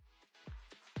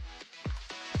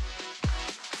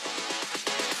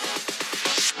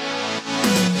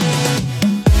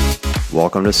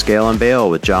Welcome to Scale and Bale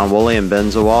with John Woolley and Ben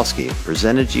Zawalski,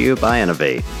 presented to you by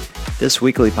Innovate. This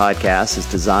weekly podcast is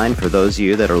designed for those of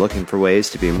you that are looking for ways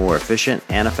to be more efficient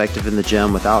and effective in the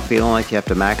gym without feeling like you have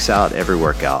to max out every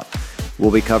workout.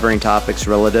 We'll be covering topics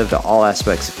relative to all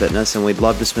aspects of fitness, and we'd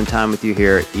love to spend time with you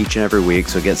here each and every week,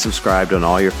 so get subscribed on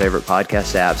all your favorite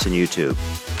podcast apps and YouTube.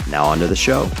 Now on to the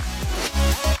show.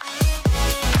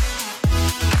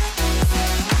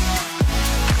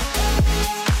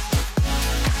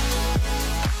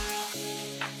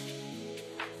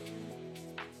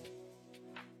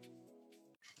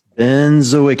 Ben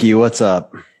Zawicki, what's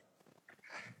up?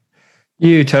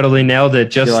 You totally nailed it.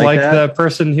 Just like that? The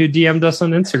person who DM'd us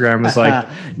on Instagram was like,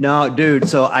 no, dude.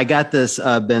 So I got this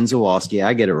Ben Zawalski.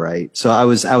 I get it right. So I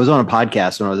was on a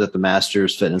podcast when I was at the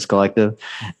Masters Fitness Collective,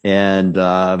 and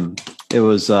it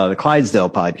was the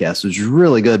Clydesdale podcast, which is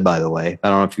really good, by the way. I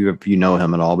don't know if you know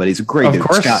him at all, but he's a great dude. Of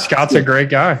course, Scott's a great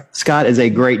guy. Scott is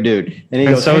a great dude, and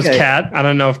goes, so is Kat. I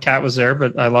don't know if Kat was there,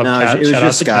 but I love Kat. It was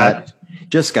just Scott.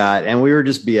 Just Scott, and we were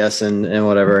just BSing and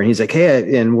whatever. And he's like,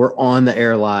 "Hey," and we're on the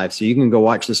air live, so you can go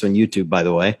watch this on YouTube, by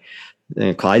the way.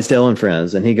 And Clydesdale and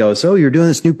Friends. And he goes, "So you're doing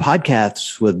this new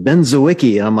podcast with Ben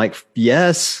Zawicki?" And I'm like,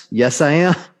 "Yes, I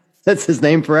am." That's his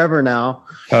name forever now.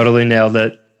 Totally nailed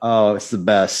it. Oh, it's the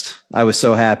best. I was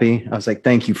so happy. I was like,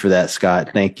 "Thank you for that, Scott.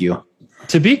 Thank you."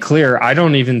 To be clear, I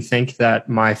don't even think that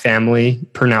my family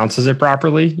pronounces it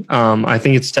properly. I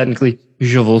think it's technically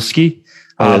Zawalski.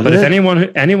 But if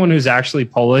anyone who's actually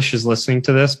Polish is listening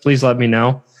to this, please let me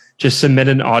know. Just submit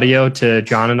an audio to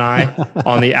John and I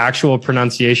on the actual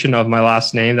pronunciation of my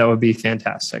last name. That would be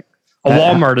fantastic. A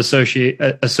Walmart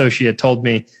associate told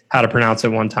me how to pronounce it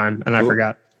one time, and I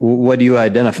forgot. What do you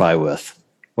identify with?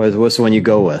 What's the one you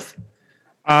go with?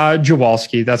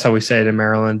 Jawalski. That's how we say it in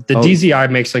Maryland. The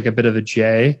DZI makes like a bit of a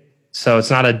J, so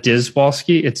it's not a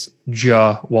Dizwalski. It's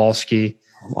Jawalski.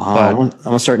 Wow, I'm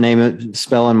gonna start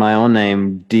spelling my own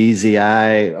name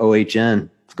DZIOHN.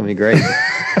 It's gonna be great.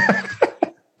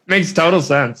 Makes total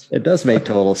sense. It does make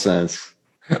total sense,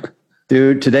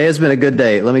 dude. Today has been a good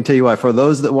day. Let me tell you why. For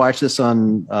those that watch this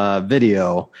on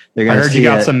video, they're gonna. I heard you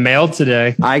got some mail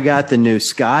today. I got the new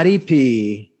Scotty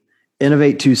P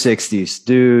Innovate 260s,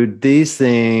 dude. These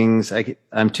things,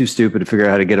 I'm too stupid to figure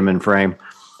out how to get them in frame.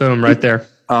 Boom, right there.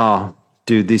 Oh,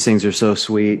 dude, these things are so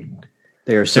sweet.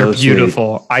 They're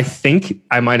beautiful. Sweet. I think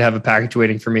I might have a package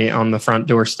waiting for me on the front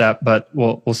doorstep, but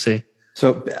we'll see.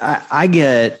 So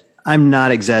I'm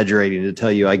not exaggerating to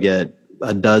tell you, I get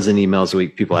a dozen emails a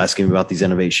week, people asking me about these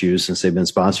Innovate shoes since they've been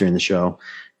sponsoring the show.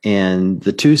 And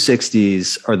the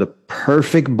 260s are the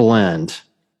perfect blend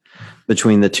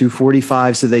between the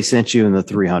 245s that they sent you and the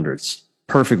 300s.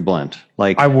 Perfect blend.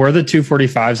 Like I wore the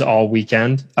 245s all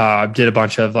weekend. Did a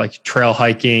bunch of like trail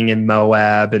hiking in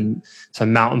Moab and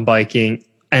some mountain biking.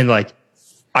 And like,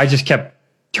 I just kept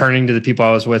turning to the people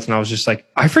I was with, and I was just like,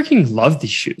 I freaking love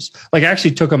these shoes. Like I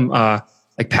actually took them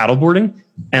like paddleboarding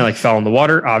and like fell in the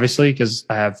water, obviously, because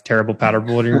I have terrible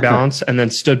paddleboarding balance, and then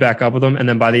stood back up with them. And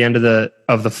then by the end of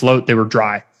the float, they were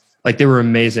dry. Like they were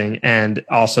amazing. And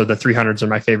also the 300s are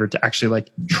my favorite to actually like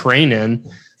train in.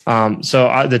 So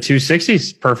the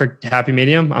 260s, perfect happy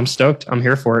medium. I'm stoked. I'm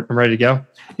here for it. I'm ready to go.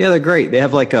 Yeah, they're great. They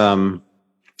have like a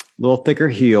little thicker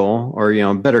heel,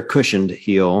 or better cushioned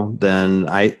heel than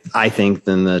I think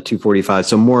than the 245.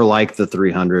 So more like the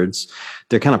 300s.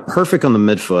 They're kind of perfect on the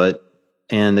midfoot,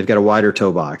 and they've got a wider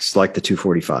toe box like the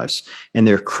 245s. And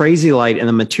they're crazy light, and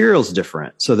the material's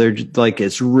different. So they're like,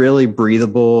 it's really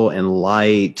breathable and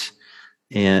light,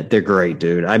 and they're great,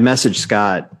 dude. I messaged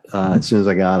Scott as soon as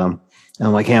I got them. And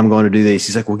I'm like, "Hey, I'm going to do these."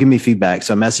 He's like, "Well, give me feedback."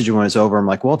 So I messaged him when it's over. I'm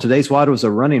like, "Well, today's WOD was a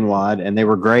running WOD, and they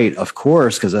were great, of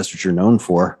course, because that's what you're known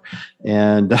for."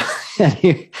 And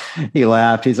he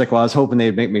laughed. He's like, "Well, I was hoping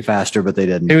they'd make me faster, but they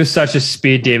didn't." It was such a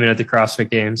speed demon at the CrossFit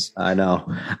Games. I know.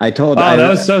 That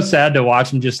was so sad to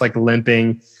watch him just like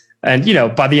limping. And,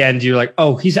 by the end, you're like,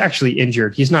 oh, he's actually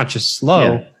injured. He's not just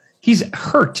slow. Yeah. He's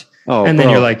hurt. Oh, and then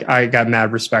you're like, I got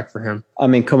mad respect for him. I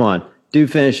mean, come on. Dude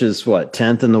finishes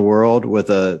 10th in the world with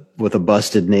a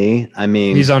busted knee. I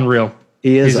mean, he's unreal.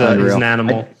 He is unreal. He's an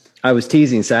animal. I was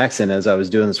teasing Saxon as I was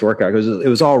doing this workout because it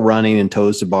was all running and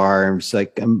toes to bar and just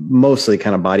like mostly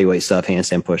kind of body weight stuff,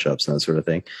 handstand push-ups and that sort of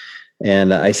thing.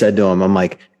 And I said to him, I'm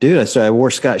like, "Dude, I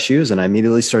wore Scott shoes and I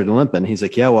immediately started limping." He's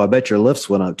like, "Yeah, well, I bet your lifts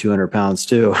went up 200 pounds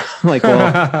too." I'm like,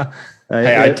 well.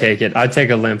 Hey, I'd take it. I'd take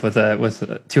a limp with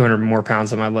 200 more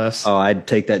pounds on my lifts. Oh, I'd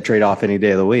take that trade off any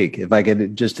day of the week. If I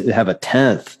could just have a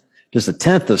tenth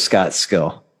of Scott's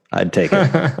skill, I'd take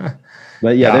it.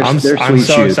 But I'm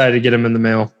so excited to get him in the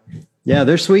mail. Yeah,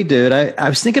 they're sweet, dude. I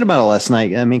was thinking about it last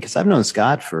night. I mean, because I've known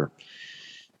Scott for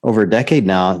over a decade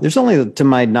now. There's only, to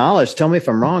my knowledge, tell me if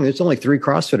I'm wrong, there's only 3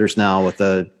 CrossFitters now with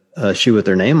a shoe with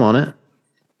their name on it,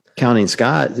 counting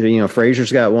Scott. You know,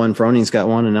 Frazier's got one, Froning's got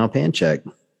one, and now Pancheck.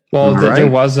 Well, Right?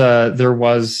 there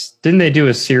was, didn't they do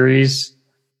a series?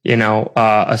 You know,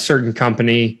 a certain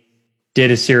company did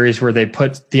a series where they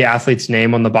put the athlete's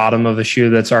name on the bottom of a shoe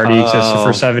that's already existed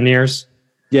for 7 years.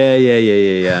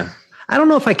 Yeah. I don't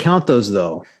know if I count those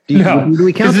though. Do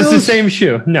we count those? It's the same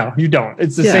shoe. No, you don't.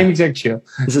 It's the same exact shoe.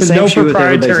 It's the same no shoe with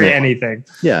proprietary anything.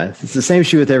 Yeah, it's the same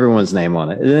shoe with everyone's name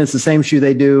on it, and it's the same shoe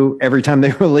they do every time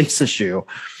they release a shoe.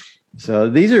 So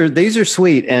these are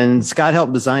sweet, and Scott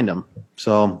helped design them.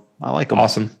 So I like them.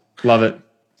 Awesome, love it.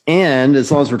 And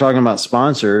as long as we're talking about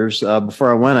sponsors,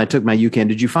 before I went, I took my UCAN.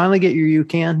 Did you finally get your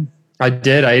UCAN? I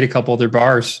did. I ate a couple of their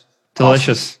bars.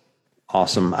 Delicious.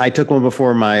 Awesome. I took one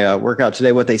before my workout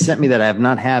today. What they sent me that I have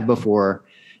not had before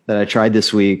that I tried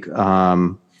this week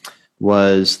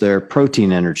was their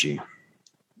protein energy.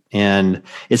 And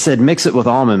it said mix it with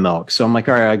almond milk. So I'm like,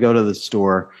 all right, I go to the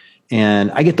store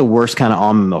and I get the worst kind of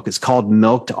almond milk. It's called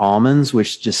milked almonds,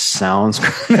 which just sounds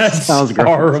sounds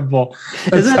horrible.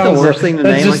 Isn't that the worst thing to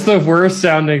name? That's just the worst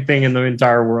sounding thing in the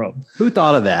entire world. Who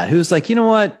thought of that? Who's like, you know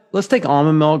what? Let's take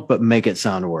almond milk, but make it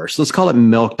sound worse. Let's call it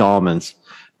milked almonds.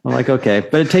 I'm like, okay,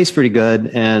 but it tastes pretty good.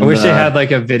 And I wish they had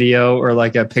like a video or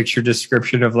like a picture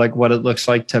description of like what it looks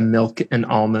like to milk an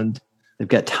almond. They've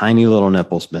got tiny little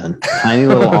nipples, Ben. Tiny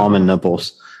little almond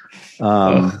nipples.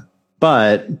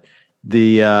 But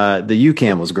the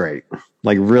UCAN was great,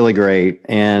 like really great.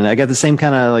 And I got the same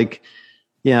kind of like,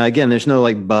 again, there's no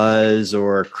like buzz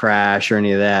or crash or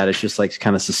any of that. It's just like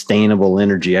kind of sustainable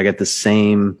energy. I got the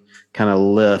same kind of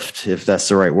lift, if that's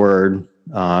the right word,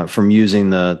 from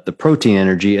using the protein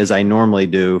energy as I normally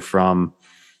do from,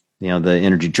 the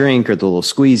energy drink or the little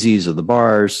squeezies or the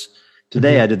bars.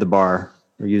 Today I did the bar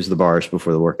or used the bars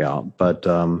before the workout, but,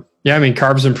 yeah, I mean,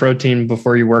 carbs and protein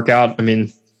before you work out. I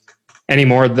mean,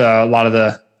 anymore, a lot of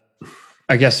the,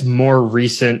 I guess, more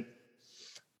recent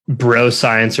bro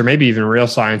science or maybe even real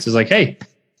science is like, hey,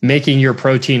 making your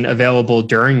protein available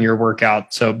during your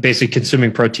workout. So basically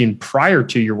consuming protein prior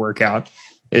to your workout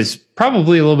is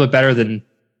probably a little bit better than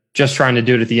just trying to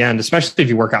do it at the end, especially if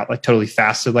you work out like totally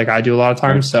fasted like I do a lot of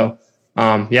times. So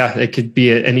it could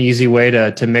be an easy way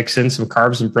to mix in some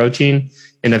carbs and protein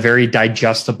in a very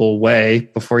digestible way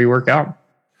before you work out.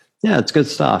 Yeah, it's good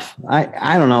stuff.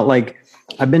 I don't know. Like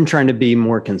I've been trying to be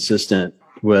more consistent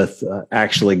with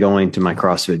actually going to my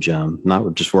CrossFit gym,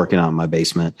 not just working out in my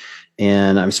basement.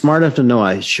 And I'm smart enough to know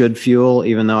I should fuel,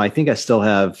 even though I think I still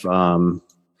have, I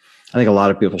think a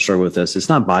lot of people struggle with this. It's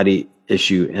not body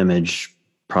issue image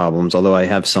problems, although I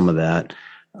have some of that.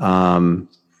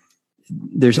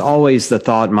 There's always the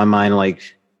thought in my mind, like,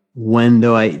 when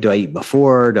do I eat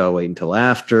before? Do I wait until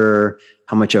after?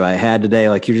 How much have I had today?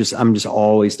 Like I'm just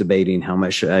always debating how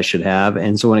much I should have.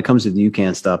 And so when it comes to the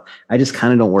UCAN stuff, I just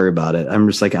kind of don't worry about it. I'm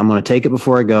just like, I'm going to take it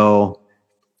before I go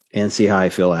and see how I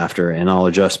feel after. And I'll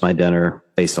adjust my dinner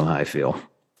based on how I feel.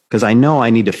 Because I know I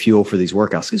need to fuel for these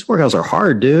workouts. These workouts are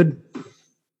hard, dude.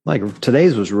 Like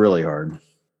today's was really hard.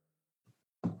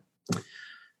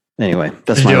 Anyway,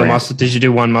 that's my rant. Did you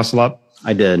do one muscle up?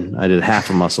 I did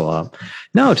half a muscle up.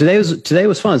 No, today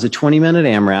was fun. It's a 20-minute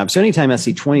AMRAP. So anytime I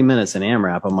see 20 minutes in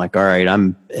AMRAP, I'm like, all right,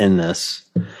 I'm in this.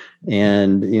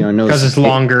 And because it's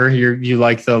longer. You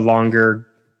like the longer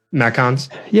Metcons?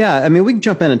 Yeah, I mean, we can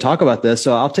jump in and talk about this.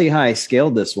 So I'll tell you how I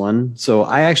scaled this one. So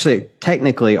I actually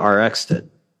technically RX'd it.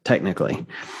 Technically,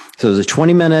 so it was a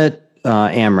 20-minute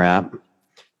AMRAP.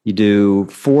 You do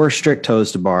 4 strict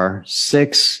toes to bar,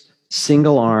 6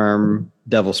 single arm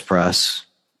devil's press.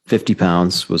 50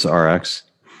 pounds was RX.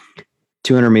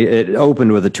 200 meter. It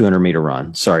opened with a 200 meter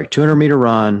run. 200 meter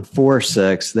run, 4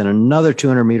 6, then another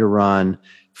 200 meter run,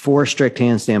 4 strict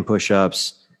handstand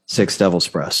push-ups, 6 devil's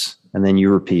press, and then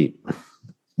you repeat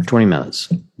 20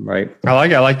 minutes. Right. I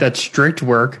like that strict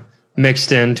work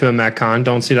mixed into a Metcon.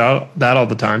 Don't see that all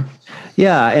the time.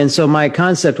 Yeah, and so my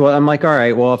concept was, I'm like, all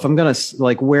right, well, if I'm gonna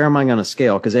where am I gonna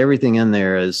scale? Because everything in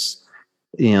there is.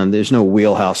 There's no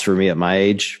wheelhouse for me at my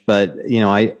age, but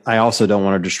I also don't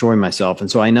want to destroy myself. And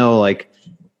so I know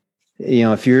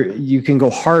if you can go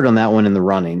hard on that one in the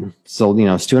running. So,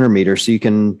 it's 200 meters. So you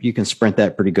can sprint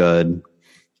that pretty good.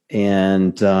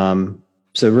 And,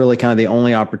 so really kind of the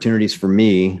only opportunities for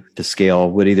me to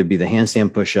scale would either be the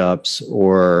handstand push-ups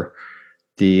or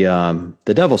the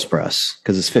devil's press,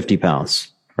 because it's 50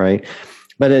 pounds. Right.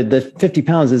 But the 50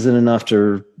 pounds isn't enough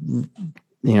to,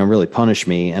 really punish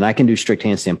me, and I can do strict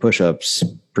handstand push-ups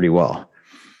pretty well.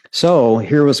 So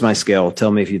here was my scale.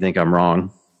 Tell me if you think I'm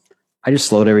wrong. I just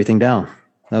slowed everything down.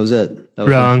 That was it. That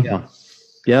was wrong.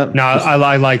 Yep. No,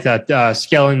 I like that.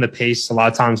 Scaling the pace. A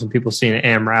lot of times when people see an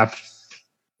AMRAP,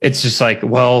 it's just like,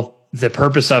 well, the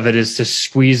purpose of it is to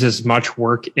squeeze as much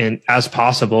work in as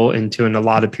possible into an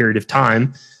allotted period of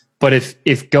time. But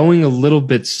if going a little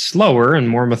bit slower and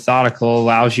more methodical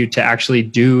allows you to actually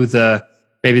do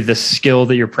maybe the skill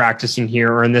that you're practicing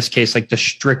here, or in this case, like the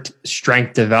strict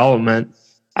strength development,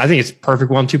 I think it's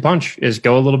perfect 1-2 punch is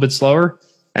go a little bit slower,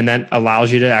 and then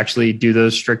allows you to actually do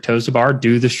those strict toes to bar,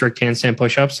 do the strict handstand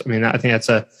push-ups. I mean, I think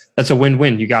that's a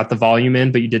win-win. You got the volume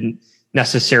in, but you didn't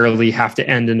necessarily have to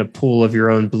end in a pool of your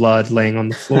own blood laying on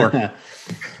the floor.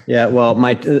 Yeah. Well,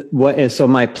 so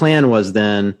my plan was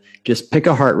then just pick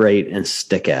a heart rate and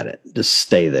stick at it. Just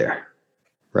stay there.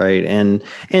 Right. And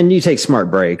you take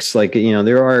smart breaks. Like,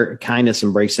 there are kind of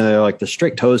some breaks in there, like the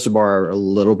strict toes to bar are a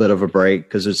little bit of a break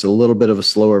because it's a little bit of a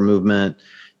slower movement.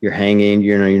 You're hanging,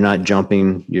 you're not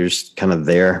jumping. You're just kind of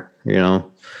there,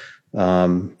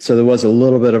 So there was a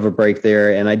little bit of a break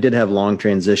there. And I did have long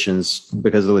transitions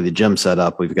because of the way the gym's set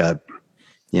up. We've got,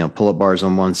 pull-up bars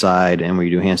on one side and we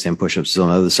do handstand push-ups on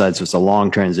the other side. So it's a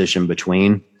long transition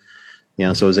between,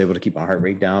 so I was able to keep my heart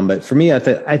rate down. But for me, I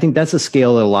think that's a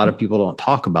scale that a lot of people don't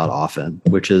talk about often,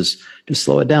 which is just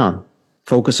slow it down,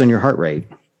 focus on your heart rate.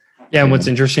 Yeah. And what's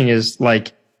interesting is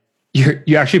like,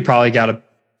 you actually probably got a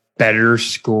better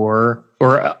score,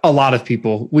 or a lot of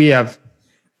people. We have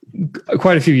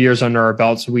quite a few years under our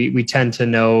belts. We tend to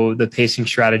know the pacing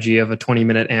strategy of a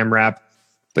 20-minute AMRAP,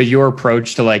 but your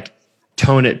approach to like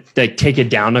tone it, like take it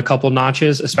down a couple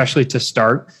notches, especially to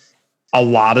start, a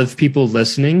lot of people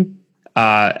listening,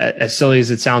 as silly as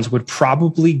it sounds, would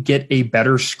probably get a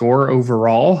better score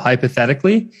overall,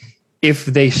 hypothetically, if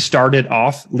they started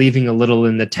off leaving a little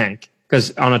in the tank.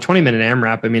 Because on a 20-minute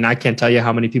AMRAP, I mean, I can't tell you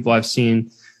how many people I've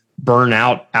seen burn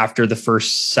out after the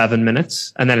first 7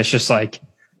 minutes. And then it's just like,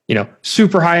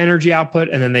 super high energy output.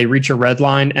 And then they reach a red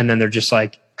line and then they're just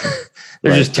like,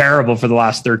 they're just terrible for the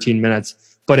last 13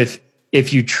 minutes. But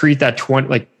if you treat that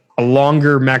like a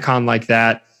longer Metcon like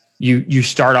that, you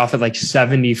start off at like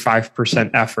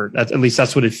 75% effort. At least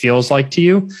that's what it feels like to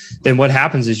you. Then what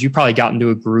happens is you probably got into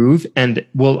a groove and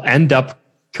will end up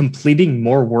completing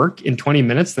more work in 20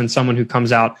 minutes than someone who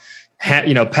comes out,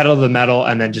 pedal to the metal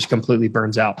and then just completely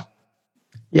burns out.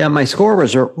 Yeah, my score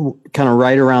was kind of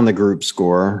right around the group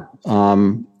score.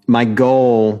 My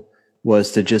goal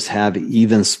was to just have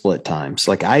even split times.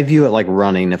 Like I view it like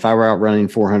running. If I were out running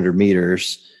 400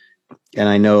 meters and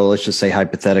I know, let's just say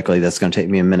hypothetically, that's going to take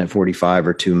me a minute 45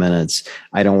 or 2 minutes.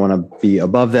 I don't want to be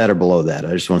above that or below that.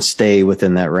 I just want to stay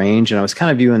within that range. And I was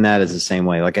kind of viewing that as the same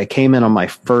way. Like I came in on my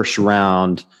first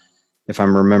round, if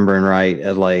I'm remembering right,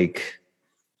 at like,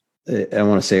 I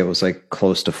want to say it was like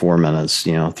close to 4 minutes,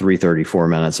 3:34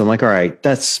 minutes. I'm like, all right,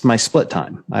 that's my split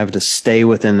time. I have to stay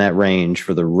within that range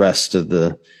for the rest of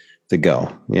the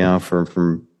go,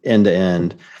 from end to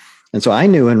end. And so I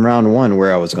knew in round one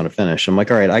where I was going to finish. I'm like,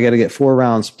 all right, I got to get 4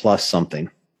 rounds plus something.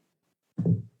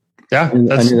 Yeah.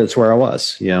 I knew that's where I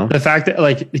was, The fact that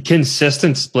like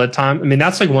consistent split time, I mean,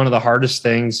 that's like one of the hardest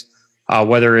things,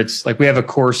 whether it's like we have a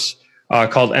course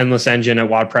called Endless Engine at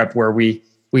WOD Prep where we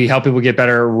help people get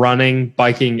better running,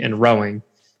 biking, and rowing.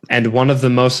 And one of the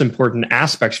most important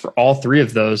aspects for all three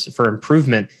of those for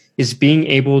improvement is being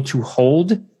able to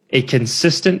hold a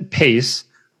consistent pace,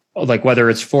 like whether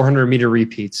it's 400-meter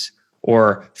repeats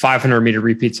or 500-meter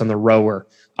repeats on the rower,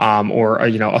 or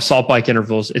assault bike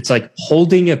intervals. It's like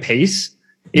holding a pace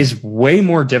is way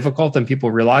more difficult than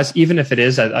people realize, even if it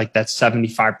is at like that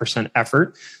 75%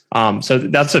 effort.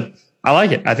 So I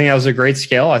like it. I think that was a great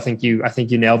scale. I think you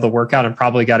nailed the workout and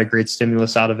probably got a great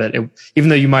stimulus out of it. Even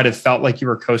though you might have felt like you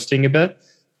were coasting a bit,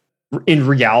 in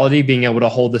reality, being able to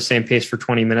hold the same pace for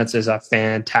 20 minutes is a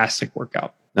fantastic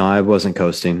workout. No, I wasn't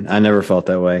coasting. I never felt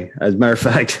that way. As a matter of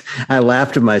fact, I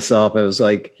laughed at myself. I was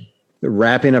like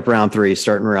wrapping up round 3,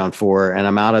 starting round 4, and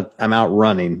I'm out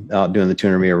running, out doing the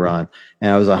 200-meter run.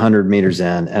 And I was 100 meters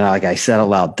in, and I said out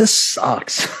loud, "This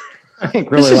sucks." I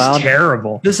think really loud. This is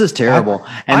terrible. This is terrible.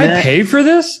 I paid for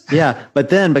this? Yeah. But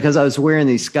then because I was wearing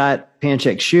these Scott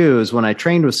Panchek shoes, when I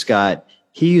trained with Scott,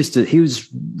 he was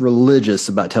religious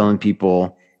about telling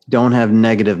people, don't have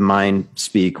negative mind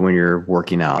speak when you're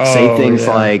working out. Say things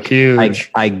like,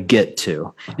 I get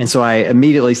to. And so I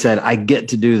immediately said, I get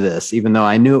to do this, even though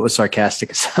I knew it was sarcastic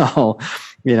as hell.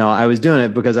 I was doing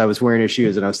it because I was wearing his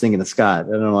shoes and I was thinking of Scott.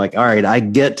 And I'm like, all right, I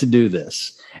get to do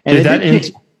this. And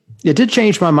it did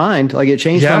change my mind. Like it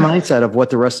changed my mindset of what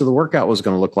the rest of the workout was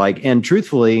going to look like. And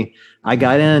truthfully, I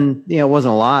got in, it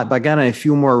wasn't a lot, but I got in a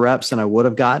few more reps than I would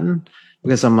have gotten.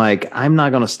 Because I'm like, I'm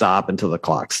not going to stop until the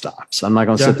clock stops. I'm not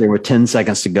going to sit there with 10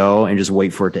 seconds to go and just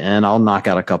wait for it to end. I'll knock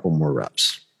out a couple more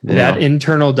reps. That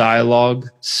internal dialogue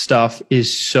stuff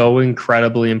is so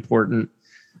incredibly important.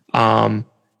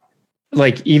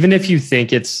 Like, even if you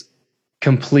think it's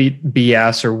complete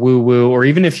BS or woo woo, or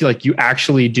even if you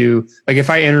actually do, like if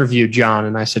I interviewed John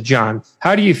and I said, John,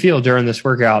 how do you feel during this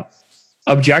workout?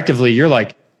 Objectively, you're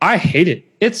like, I hate it.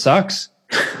 It sucks.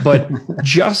 But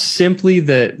just simply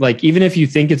even if you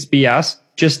think it's BS,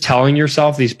 just telling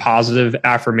yourself these positive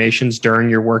affirmations during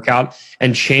your workout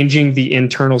and changing the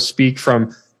internal speak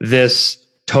from this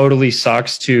totally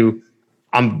sucks to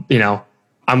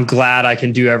I'm glad I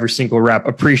can do every single rep,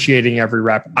 appreciating every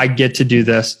rep. I get to do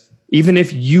this. Even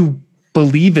if you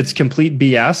believe it's complete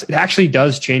BS, it actually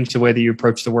does change the way that you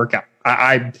approach the workout.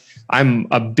 I'm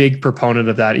a big proponent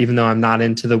of that, even though I'm not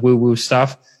into the woo-woo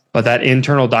stuff. But that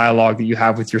internal dialogue that you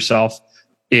have with yourself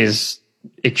is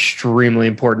extremely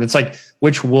important. It's like,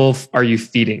 which wolf are you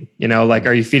feeding?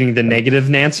 Are you feeding the negative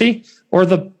Nancy or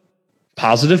the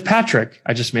positive Patrick?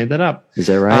 I just made that up. Is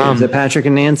that right? Is it Patrick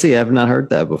and Nancy? I've not heard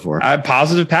that before.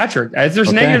 Positive Patrick. If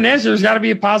there's negative Nancy, there's got to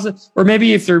be a positive. Or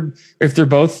maybe if they're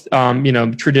both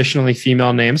traditionally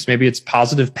female names, maybe it's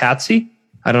positive Patsy.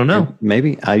 I don't know.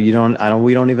 Maybe we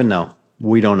don't even know.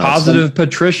 We don't know. Positive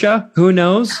Patricia. Who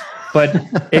knows? But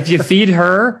if you feed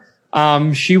her,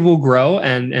 she will grow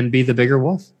and be the bigger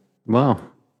wolf. Wow.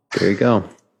 There you go.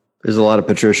 There's a lot of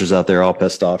Patricias out there all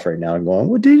pissed off right now and going,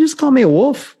 "What, did you just call me a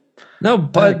wolf?" No,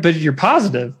 but you're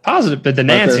positive, but the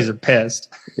Nancys are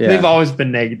pissed. Yeah. They've always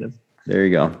been negative. There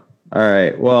you go. All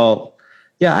right. Well,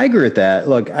 yeah, I agree with that.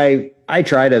 Look, I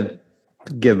try to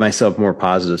give myself more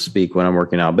positive speak when I'm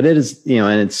working out, but it is,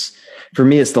 and it's, for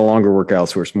me, it's the longer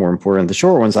workouts where it's more important. The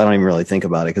short ones, I don't even really think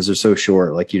about it because they're so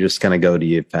short. Like, you just kind of go to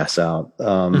you pass out.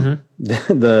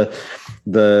 The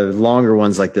longer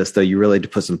ones like this, though, you really need to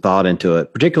put some thought into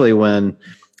it, particularly when,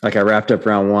 like, I wrapped up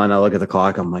round one. I look at the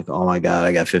clock. I'm like, oh my God,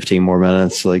 I got 15 more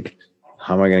minutes. Like,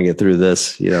 how am I going to get through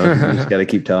this? You just got to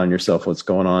keep telling yourself what's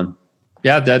going on.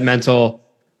 Yeah. The mental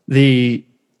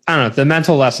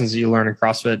lessons that you learn in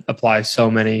CrossFit apply so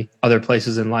many other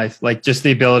places in life. Like, just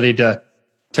the ability to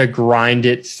grind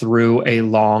it through a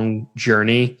long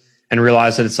journey and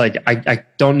realize that it's like, I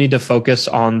don't need to focus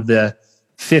on the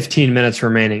 15 minutes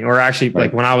remaining, or actually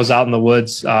like when I was out in the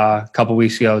woods a couple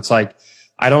weeks ago, it's like,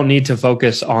 I don't need to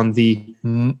focus on the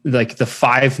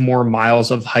 5 more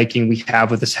miles of hiking we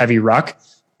have with this heavy ruck.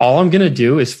 All I'm going to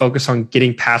do is focus on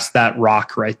getting past that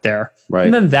rock right there. Right.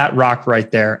 And then that rock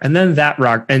right there. And then that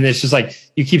rock. And it's just like,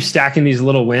 you keep stacking these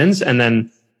little wins. And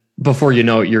then before you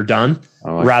know it, you're done,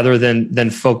 rather than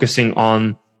focusing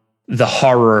on the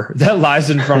horror that lies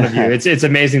in front of you. It's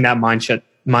amazing, that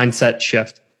mindset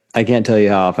shift. I can't tell you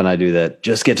how often I do that.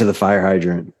 Just get to the fire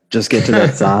hydrant. Just get to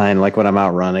that sign. Like when I'm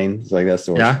out running, it's like, that's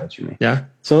the worst catch for me. Yeah.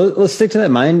 So let's stick to that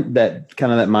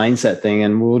mindset thing,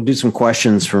 and we'll do some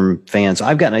questions from fans.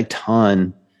 I've gotten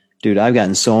I've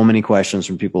gotten so many questions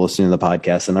from people listening to the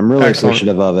podcast, and I'm really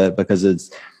appreciative of it because it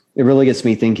really gets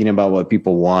me thinking about what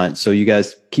people want. So you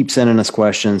guys keep sending us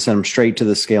questions, send them straight to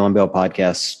the Scale and Bail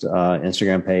podcast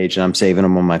Instagram page, and I'm saving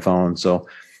them on my phone. So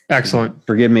excellent.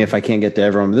 Forgive me if I can't get to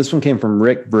everyone, but this one came from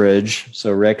Rick Bridge.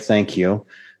 So Rick, thank you.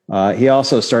 He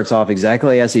also starts off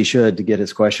exactly as he should to get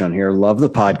his question on here. Love the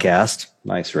podcast.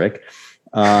 Nice, Rick.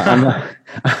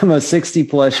 I'm a 60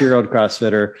 plus year old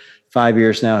CrossFitter, 5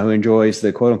 years now, who enjoys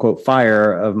the quote unquote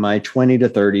fire of my 20 to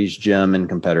 30s gym and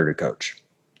competitor coach.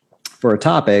 For a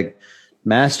topic,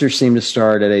 masters seem to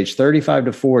start at age 35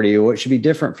 to 40. What should be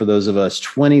different for those of us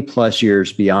 20 plus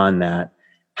years beyond that?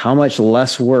 How much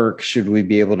less work should we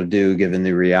be able to do given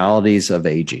the realities of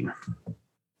aging?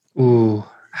 Ooh,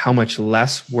 how much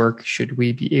less work should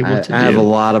we be able to do? I have a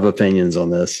lot of opinions on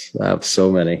this. I have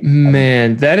so many.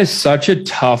 Man, that is such a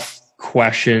tough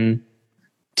question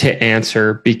to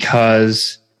answer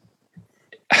because,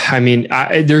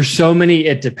 there's so many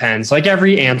it depends. Like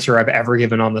every answer I've ever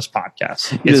given on this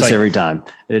podcast. It's like, every time.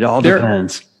 It all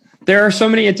depends. There are so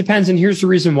many it depends, and here's the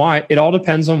reason why. It all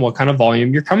depends on what kind of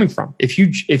volume you're coming from. If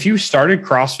you started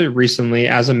CrossFit recently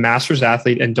as a master's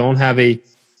athlete and don't have a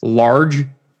large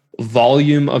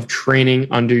volume of training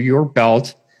under your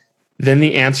belt, then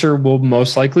the answer will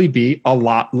most likely be a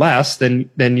lot less than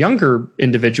younger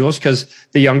individuals, because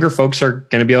the younger folks are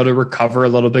going to be able to recover a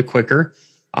little bit quicker.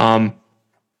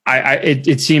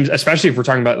 It seems, especially if we're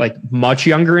talking about like much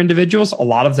younger individuals, a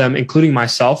lot of them, including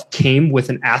myself, came with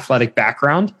an athletic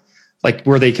background, like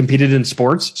where they competed in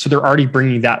sports. So they're already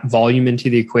bringing that volume into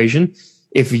the equation.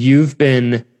 If you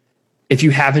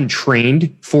haven't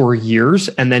trained for years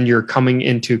and then you're coming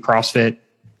into CrossFit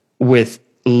with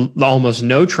almost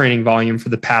no training volume for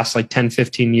the past like 10,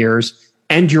 15 years,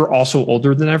 and you're also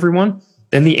older than everyone,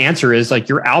 then the answer is like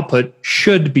your output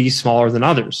should be smaller than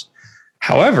others.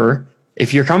 However,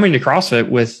 if you're coming to CrossFit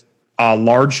with a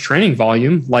large training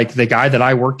volume, like the guy that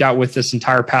I worked out with this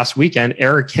entire past weekend,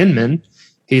 Eric Hinman,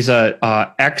 he's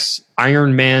a ex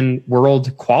Ironman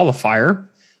world qualifier.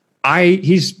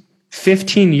 He's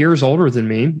 15 years older than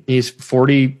me. He's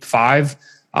 45,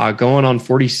 going on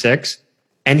 46,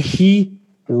 and he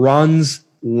runs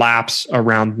laps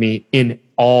around me in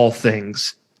all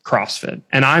things CrossFit.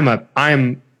 And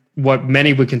I'm what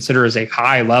many would consider as a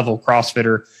high level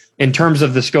CrossFitter in terms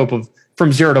of the scope of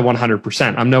from 0 to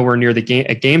 100%. I'm nowhere near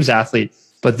a games athlete,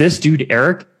 but this dude,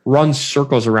 Eric, runs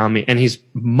circles around me, and he's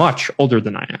much older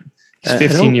than I am. He's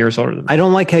 15 years older than me. I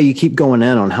don't like how you keep going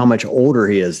in on how much older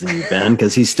he is than you, Ben,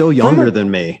 because he's still younger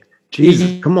than me.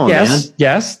 Jesus, come on, man.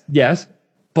 Yes.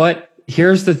 But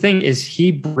here's the thing is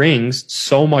he brings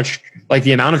so much, like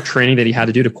the amount of training that he had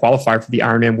to do to qualify for the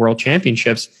Ironman World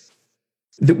Championships.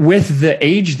 With the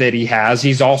age that he has,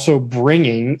 he's also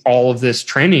bringing all of this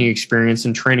training experience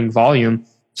and training volume.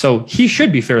 So he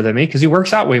should be fitter than me because he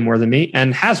works out way more than me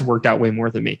and has worked out way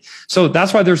more than me. So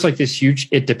that's why there's like this huge,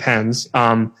 it depends.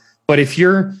 But if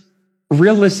you're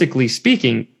realistically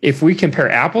speaking, if we compare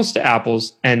apples to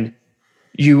apples and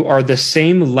you are the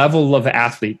same level of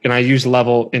athlete, and I use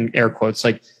level in air quotes,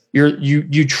 like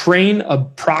you train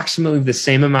approximately the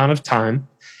same amount of time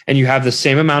and you have the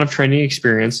same amount of training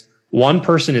experience. One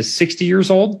person is 60 years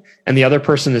old and the other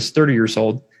person is 30 years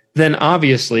old. Then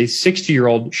obviously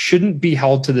 60-year-old shouldn't be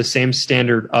held to the same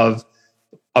standard of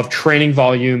training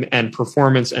volume and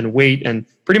performance and weight and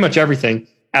pretty much everything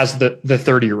as the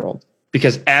 30-year-old.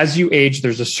 Because as you age,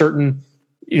 there's a certain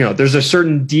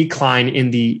decline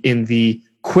in the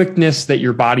quickness that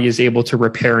your body is able to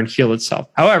repair and heal itself.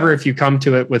 However, if you come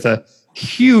to it with a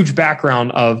huge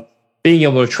background of being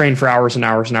able to train for hours and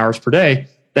hours and hours per day,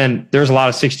 then there's a lot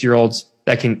of 60-year-olds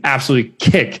that can absolutely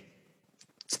kick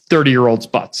 30-year-olds'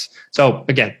 butts. So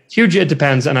again, huge it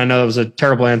depends. And I know that was a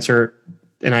terrible answer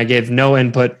and I gave no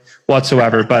input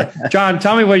whatsoever. But John,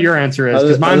 tell me what your answer is,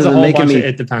 because mine's a whole bunch of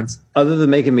it depends. Other than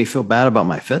making me feel bad about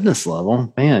my fitness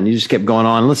level, man, you just kept going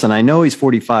on. Listen, I know he's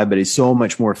 45, but he's so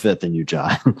much more fit than you,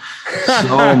 John.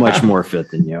 So much more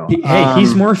fit than you. Hey,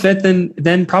 he's more fit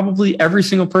than probably every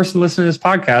single person listening to this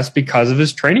podcast because of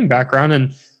his training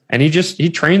background. And he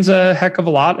trains a heck of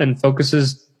a lot and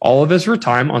focuses all of his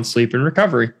time on sleep and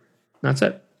recovery. That's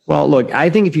it. Well, look, I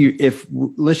think if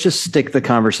let's just stick the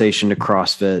conversation to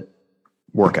CrossFit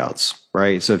workouts,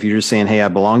 right? So if you're just saying, hey, I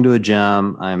belong to a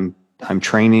gym, I'm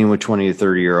training with 20 to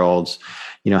 30 year olds,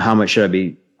 how much should I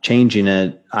be changing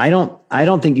it? I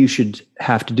don't think you should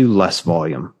have to do less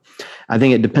volume. I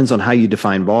think it depends on how you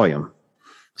define volume.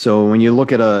 So when you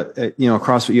look at a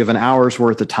CrossFit, you have an hour's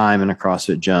worth of time in a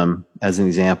CrossFit gym as an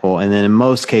example. And then in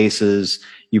most cases,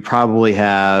 you probably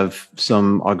have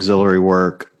some auxiliary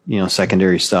work,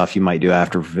 secondary stuff you might do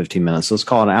after for 15 minutes. So let's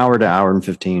call it an hour to hour and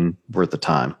 15 worth of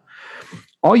time.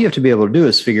 All you have to be able to do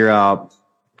is figure out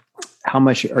how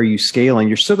much are you scaling.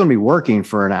 You're still going to be working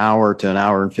for an hour to an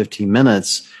hour and 15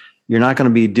 minutes. You're not going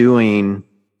to be doing,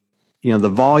 the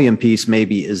volume piece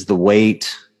maybe is the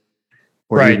weight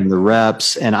or right. Even the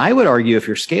reps. And I would argue if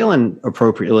you're scaling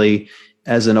appropriately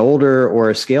as an older or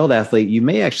a scaled athlete, you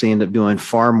may actually end up doing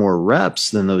far more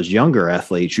reps than those younger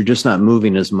athletes. You're just not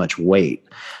moving as much weight.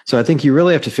 So I think you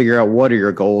really have to figure out what are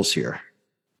your goals here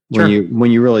when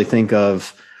you really think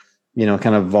of,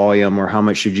 kind of volume or how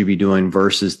much should you be doing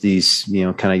versus these,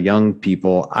 kind of young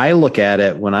people. I look at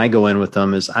it when I go in with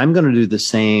them is I'm going to do the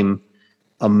same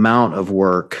amount of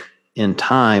work in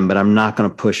time, but I'm not going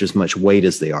to push as much weight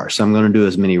as they are. So I'm going to do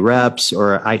as many reps,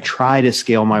 or I try to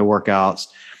scale my workouts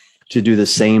to do the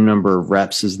same number of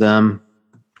reps as them.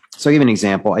 So I'll give you an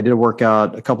example. I did a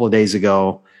workout a couple of days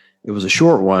ago. It was a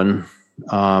short one,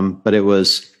 but it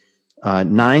was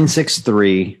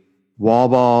 9-6-3 wall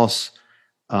balls,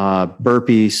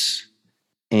 burpees,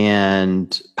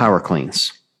 and power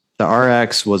cleans. The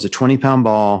RX was a 20-pound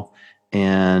ball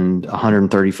and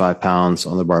 135 pounds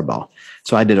on the barbell.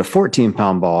 So I did a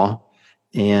 14-pound ball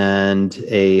and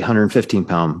a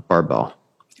 115-pound barbell.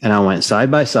 And I went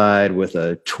side by side with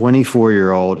a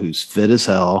 24-year-old who's fit as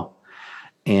hell.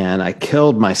 And I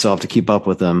killed myself to keep up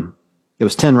with him. It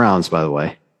was 10 rounds, by the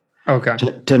way. Okay.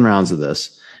 10 rounds of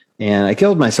this. And I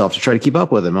killed myself to try to keep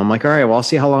up with him. I'm like, all right, well, I'll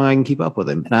see how long I can keep up with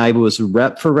him. And I was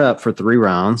rep for 3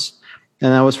 rounds.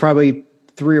 And I was probably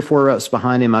 3 or 4 reps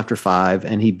behind him after 5.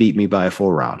 And he beat me by a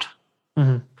full round.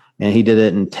 Mm-hmm. And he did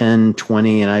it in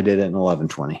 10-20, and I did it in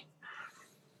 11-20.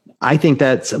 I think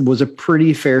that was a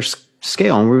pretty fair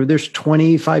scale. And there's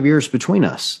 25 years between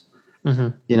us.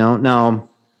 Mm-hmm. Now,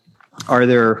 are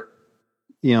there,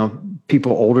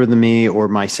 people older than me or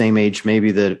my same age,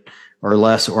 maybe that are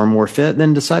less or more fit?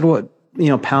 Then decide what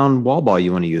pound wall ball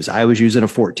you want to use. I was using a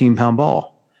 14-pound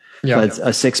ball. Yeah. So it's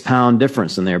a 6-pound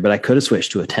difference in there, but I could have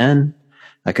switched to a 10.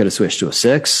 I could have switched to a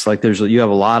 6. Like you have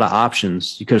a lot of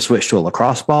options. You could have switched to a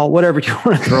lacrosse ball, whatever you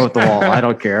want to throw at the wall. I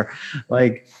don't care.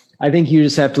 Like, I think you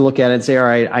just have to look at it and say, all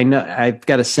right, I know I've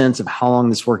got a sense of how long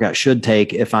this workout should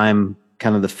take if I'm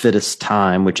kind of the fittest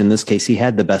time, which in this case, he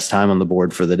had the best time on the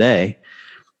board for the day.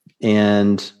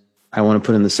 And I want to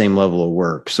put in the same level of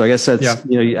work. So I guess that's,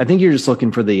 I think you're just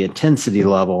looking for the intensity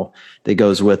level that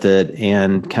goes with it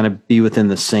and kind of be within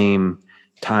the same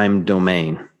time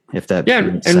domain, if that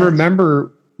makes sense.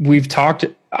 Remember, we've talked,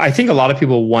 I think a lot of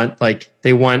people want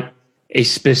they want a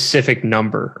specific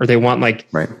number, or they want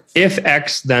if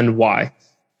X, then Y.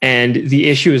 And the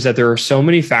issue is that there are so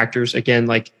many factors, again,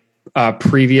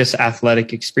 previous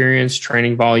athletic experience,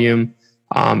 training volume,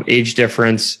 age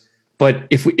difference. But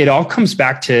it all comes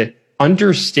back to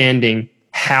understanding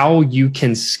how you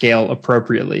can scale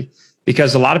appropriately.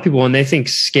 Because a lot of people, when they think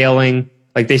scaling,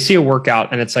 they see a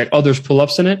workout and it's like, oh, there's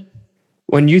pull-ups in it.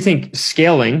 When you think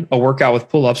scaling a workout with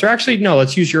pull-ups, or actually, no,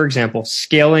 let's use your example,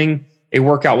 scaling a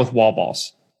workout with wall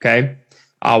balls. Okay.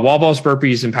 Wall balls,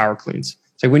 burpees, and power cleans.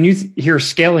 So when you hear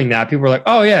scaling that, people are like,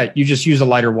 oh yeah, you just use a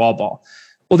lighter wall ball.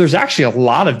 Well, there's actually a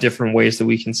lot of different ways that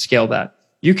we can scale that.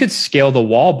 You could scale the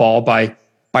wall ball by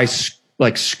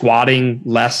squatting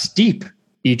less deep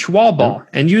each wall ball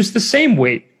and use the same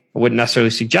weight. I wouldn't necessarily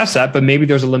suggest that, but maybe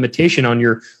there's a limitation on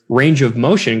your range of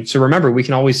motion. So remember, we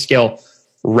can always scale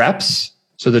reps.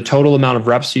 So the total amount of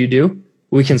reps you do.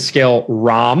 We can scale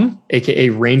ROM, aka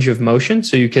range of motion.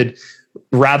 So you could,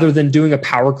 rather than doing a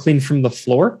power clean from the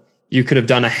floor, you could have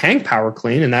done a hang power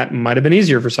clean, and that might have been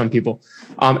easier for some people.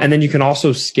 And then you can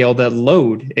also scale that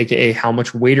load, aka how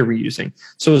much weight are we using.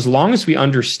 So as long as we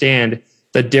understand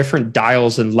the different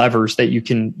dials and levers that you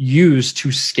can use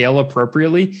to scale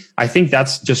appropriately, I think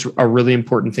that's just a really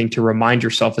important thing to remind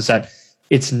yourself, is that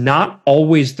it's not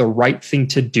always the right thing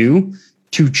to do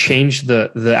to change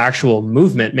the actual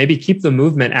movement. Maybe keep the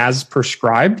movement as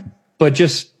prescribed, but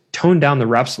just tone down the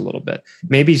reps a little bit.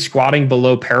 Maybe squatting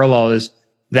below parallel is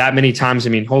that many times. I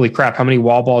mean, holy crap, how many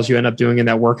wall balls you end up doing in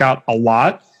that workout? A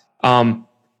lot.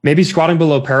 Maybe squatting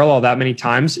below parallel that many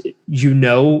times,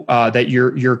 that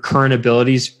your current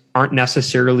abilities aren't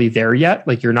necessarily there yet.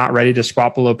 Like, you're not ready to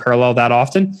squat below parallel that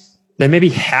often. Then maybe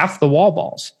half the wall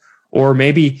balls, or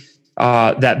maybe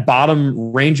that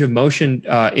bottom range of motion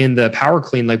in the power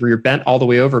clean, where you're bent all the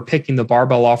way over, picking the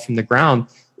barbell off from the ground,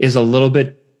 is a little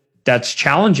bit, that's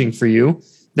challenging for you.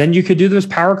 Then you could do those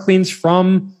power cleans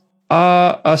from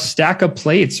a stack of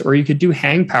plates, or you could do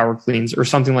hang power cleans or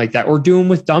something like that, or do them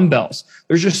with dumbbells.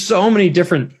 There's just so many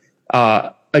different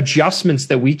adjustments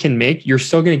that we can make. You're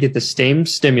still going to get the same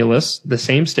stimulus,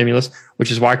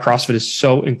 which is why CrossFit is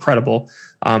so incredible.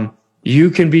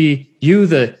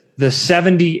 The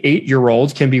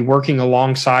 78-year-old can be working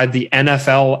alongside the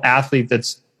NFL athlete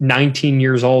that's 19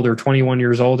 years old or 21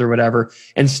 years old or whatever,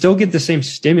 and still get the same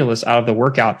stimulus out of the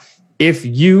workout if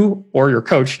you or your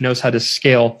coach knows how to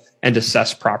scale and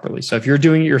assess properly. So if you're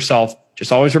doing it yourself,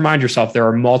 just always remind yourself there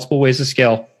are multiple ways to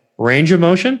scale: range of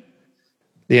motion,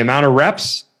 the amount of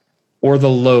reps, or the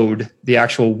load, the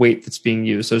actual weight that's being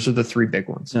used. Those are the three big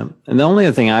ones. Yeah. And the only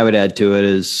other thing I would add to it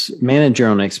is manage your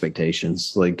own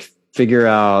expectations. Figure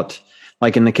out,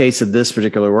 in the case of this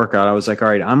particular workout, I was like, all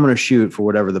right, I'm going to shoot for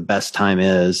whatever the best time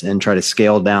is and try to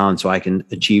scale down so I can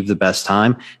achieve the best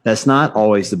time. That's not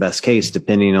always the best case,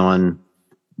 depending on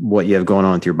what you have going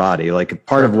on with your body.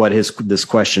 Part of what this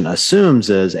question assumes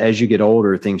is, as you get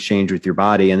older, things change with your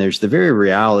body. And there's the very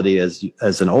reality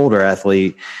as an older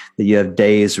athlete that you have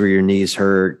days where your knees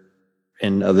hurt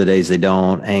and other days they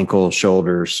don't, ankles,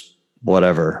 shoulders,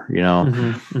 whatever,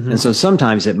 And so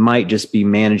sometimes it might just be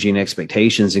managing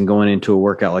expectations and going into a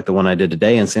workout like the one I did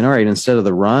today and saying, all right, instead of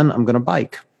the run, I'm going to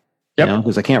bike.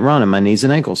 Because I can't run and my knees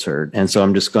and ankles hurt. And so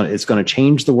it's going to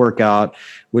change the workout,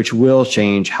 which will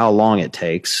change how long it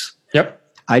takes. Yep.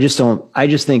 I just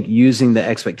think using the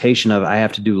expectation of I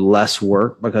have to do less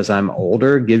work because I'm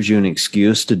older gives you an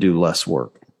excuse to do less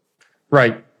work.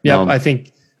 Right. Yeah. I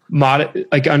think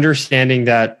understanding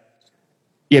that,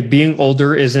 being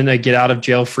older isn't a get out of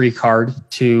jail free card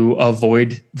to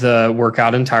avoid the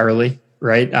workout entirely.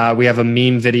 Right. We have a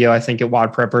meme video, I think, at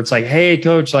WOD Prep, where it's like, hey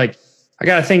coach, I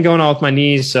got a thing going on with my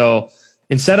knees. So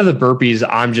instead of the burpees,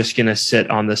 I'm just going to sit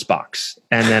on this box,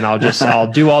 and then I'll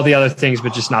do all the other things,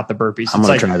 but just not the burpees. I'm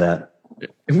going to try that.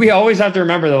 We always have to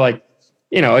remember that,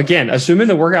 again, assuming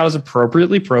the workout is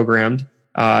appropriately programmed,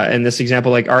 in this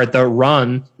example, all right, the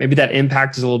run, maybe that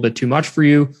impact is a little bit too much for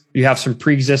you. You have some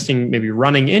pre-existing, maybe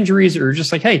running injuries, or you're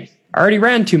just like, hey, I already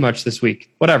ran too much this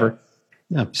week, whatever.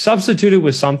 Yeah. Substitute it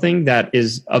with something that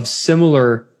is of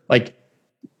similar, like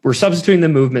we're substituting the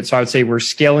movement. So I would say we're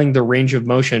scaling the range of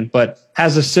motion, but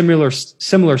has a similar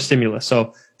stimulus.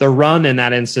 So the run in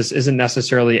that instance isn't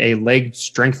necessarily a leg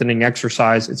strengthening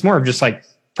exercise. It's more of just like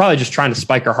probably just trying to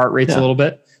spike our heart rates a little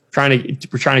bit.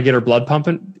 We're trying to get our blood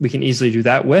pumping. We can easily do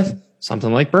that with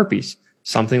something like burpees,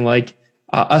 something like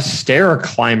a stair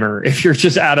climber. If you're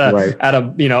just at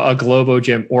a Globo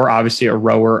gym, or obviously a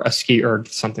rower, a ski, or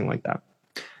something like that.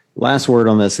 Last word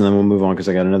on this, and then we'll move on because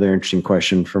I got another interesting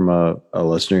question from a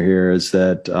listener here. Is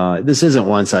that this isn't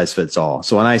one size fits all.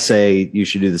 So when I say you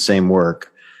should do the same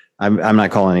work, I'm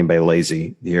not calling anybody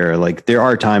lazy here. Like there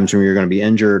are times when you're going to be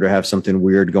injured or have something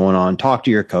weird going on. Talk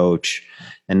to your coach,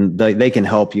 and they can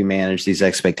help you manage these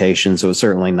expectations. So it's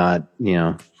certainly not,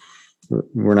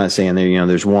 we're not saying there,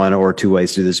 there's one or two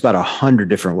ways to do this. About 100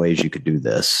 different ways you could do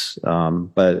this.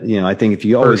 But I think if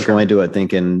you always go into it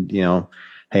thinking,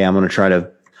 hey, I'm going to try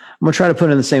to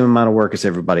put in the same amount of work as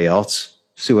everybody else,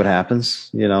 see what happens,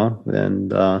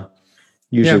 and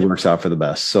usually works out for the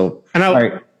best. So, and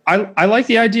I like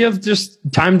the idea of just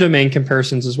time domain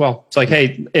comparisons as well. It's like,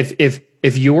 hey,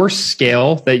 if your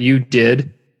scale that you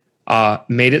did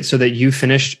made it so that you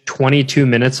finished 22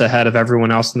 minutes ahead of everyone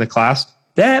else in the class,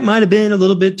 that might have been a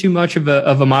little bit too much of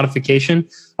a modification.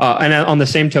 And on the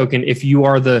same token, if you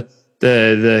are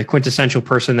the quintessential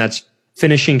person that's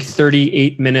finishing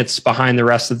 38 minutes behind the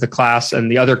rest of the class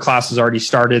and the other class has already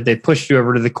started, they pushed you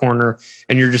over to the corner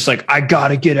and you're just like, I got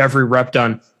to get every rep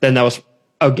done, then that was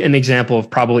an example of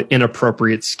probably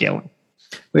inappropriate scaling.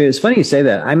 Wait, it's funny you say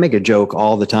that. I make a joke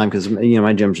all the time because,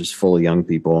 my gym's just full of young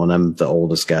people and I'm the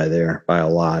oldest guy there by a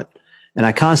lot. And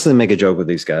I constantly make a joke with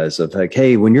these guys of like,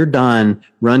 hey, when you're done,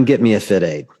 run, get me a Fit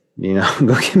Aid.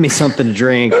 Go get me something to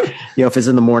drink. If it's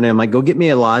in the morning, I'm like, go get me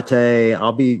a latte.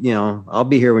 I'll be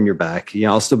here when you're back.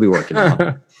 I'll still be working out.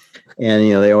 And,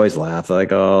 they always laugh. They're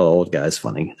like, oh, old guy's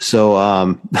funny. So,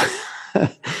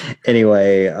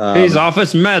 anyway, he's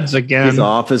office meds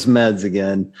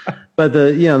again. But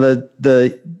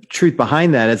the truth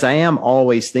behind that is I am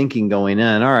always thinking going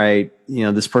in, all right,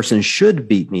 this person should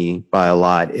beat me by a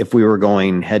lot if we were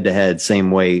going head to head, same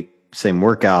weight, same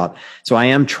workout. So I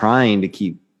am trying to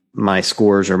keep my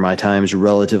scores or my times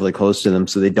relatively close to them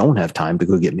so they don't have time to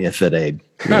go get me a Fit Aid.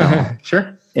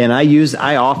 Sure. And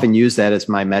I often use that as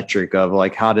my metric of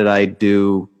like, how did I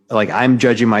do? Like I'm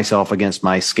judging myself against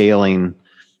my scaling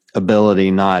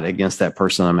ability, not against that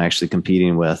person I'm actually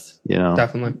competing with,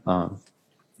 Definitely. All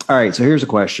right. So here's a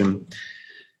question.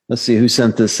 Let's see who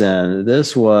sent this in.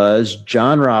 This was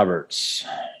John Roberts.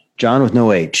 John with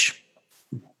no H.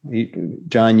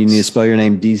 John, you need to spell your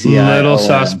name DZION. Little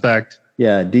suspect.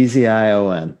 Yeah,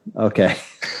 DZION. Okay.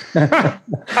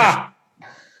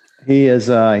 He goes,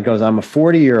 I'm a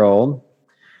 40-year-old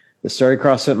that started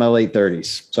CrossFit in my late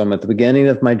 30s. So I'm at the beginning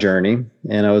of my journey.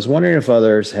 And I was wondering if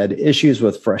others had issues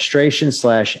with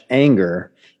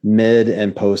frustration/anger mid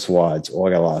and post WODs. Oh,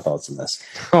 I got a lot of thoughts on this.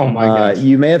 Oh my God.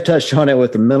 You may have touched on it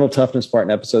with the mental toughness part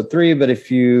in episode 3, but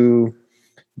if you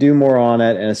do more on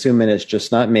it and assuming it's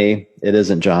just not me, it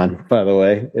isn't, John, by the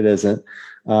way, it isn't.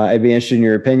 I'd be interested in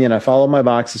your opinion. I follow my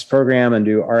boxes program and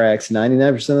do RX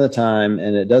 99% of the time,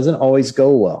 and it doesn't always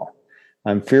go well.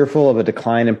 I'm fearful of a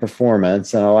decline in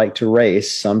performance, and I like to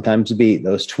race, sometimes beat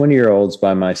those 20-year-olds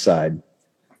by my side.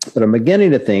 But I'm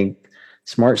beginning to think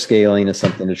smart scaling is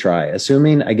something to try,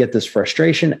 assuming I get this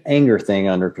frustration, anger thing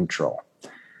under control.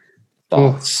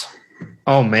 Thoughts?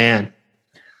 Oh, man.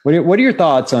 What are your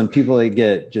thoughts on people that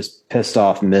get just pissed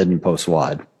off mid and post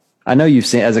WOD? I know you've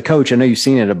seen, as a coach, I know you've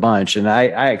seen it a bunch, and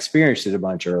I experienced it a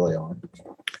bunch early on.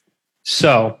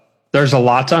 So there's a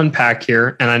lot to unpack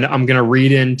here, and I'm going to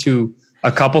read into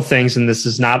a couple things, and this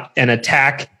is not an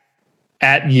attack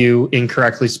at you,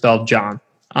 incorrectly spelled John,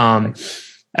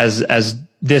 as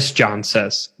this John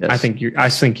says. Yes. I think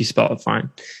you spell it fine.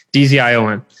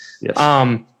 DZION.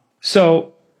 Yes.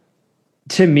 So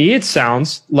to me, it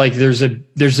sounds like there's a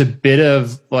bit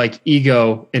of like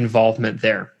ego involvement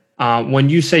there. When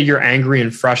you say you're angry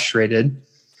and frustrated,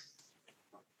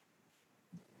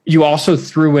 you also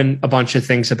threw in a bunch of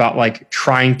things about like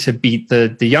trying to beat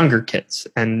the younger kids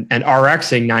and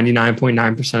RXing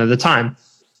 99.9% of the time.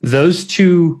 Those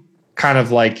two kind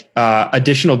of like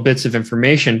additional bits of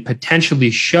information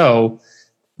potentially show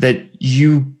that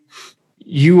you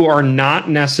are not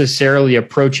necessarily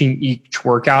approaching each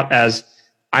workout as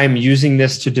I'm using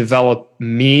this to develop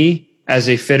me as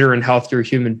a fitter and healthier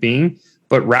human being,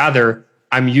 but rather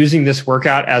I'm using this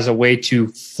workout as a way to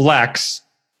flex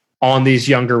on these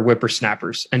younger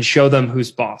whippersnappers and show them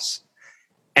who's boss.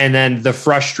 And then the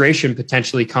frustration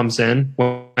potentially comes in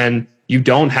when you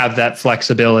don't have that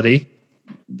flexibility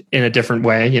in a different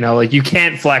way. You know, like you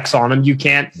can't flex on them. You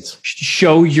can't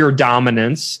show your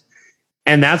dominance.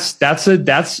 And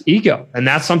that's ego. And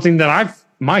that's something that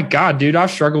my God, dude, I've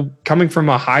struggled coming from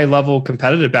a high level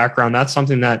competitive background. That's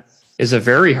something that is a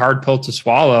very hard pill to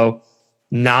swallow,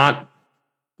 not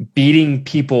beating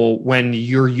people when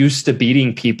you're used to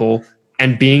beating people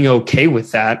and being okay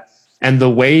with that. And the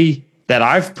way that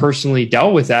I've personally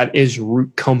dealt with that is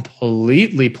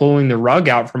completely pulling the rug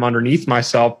out from underneath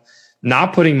myself,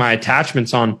 not putting my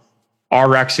attachments on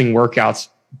RXing workouts,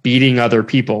 beating other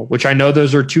people, which I know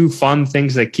those are two fun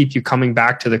things that keep you coming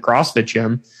back to the CrossFit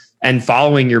gym and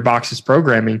following your boxes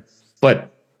programming.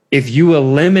 But if you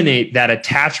eliminate that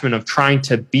attachment of trying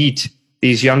to beat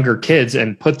these younger kids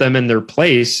and put them in their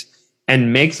place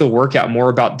and make the workout more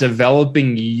about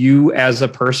developing you as a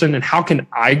person and how can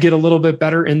I get a little bit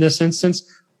better in this instance?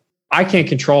 I can't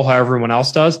control how everyone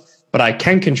else does, but I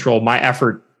can control my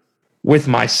effort with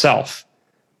myself.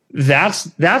 That's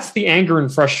the anger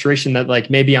and frustration that like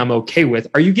maybe I'm okay with.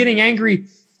 Are you getting angry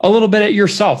a little bit at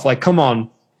yourself? Like, come on,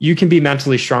 you can be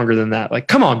mentally stronger than that. Like,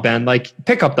 come on, Ben, like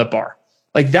pick up the bar.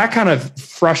 Like that kind of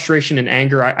frustration and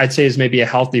anger, I'd say is maybe a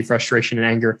healthy frustration and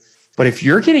anger. But if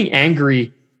you're getting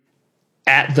angry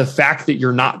at the fact that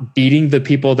you're not beating the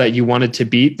people that you wanted to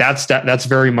beat, that's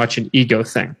very much an ego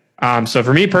thing. So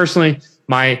for me personally,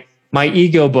 my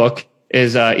ego book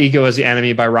is Ego is the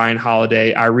Enemy by Ryan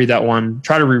Holiday. I read that one,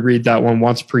 try to reread that one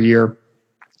once per year.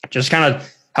 Just kind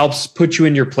of helps put you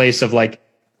in your place of like,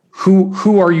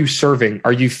 who are you serving?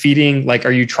 Are you feeding, like,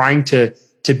 are you trying to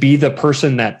be the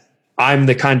person that I'm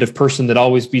the kind of person that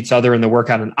always beats other in the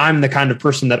workout, and I'm the kind of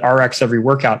person that RX every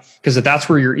workout? Because if that's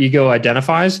where your ego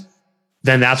identifies,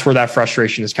 then that's where that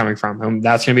frustration is coming from. And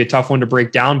that's going to be a tough one to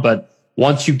break down. But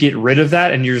once you get rid of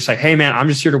that and you're just like, hey man, I'm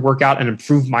just here to work out and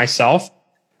improve myself,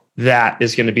 that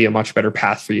is going to be a much better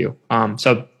path for you.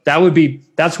 So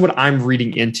that's what I'm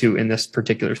reading into in this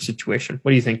particular situation.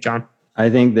 What do you think, John? I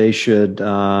think they should,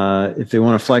 if they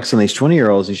want to flex on these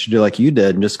 20-year-olds, you should do like you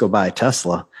did and just go buy a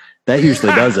Tesla. That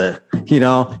usually does it. You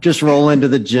know, just roll into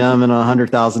the gym in a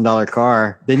 $100,000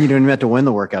 car. Then you don't even have to win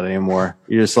the workout anymore.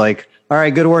 You're just like, all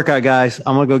right, good workout, guys.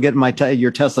 I'm going to go get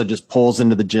your Tesla just pulls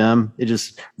into the gym. It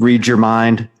just reads your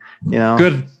mind, you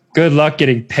know. Good luck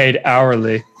getting paid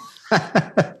hourly.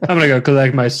 I'm going to go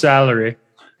collect my salary.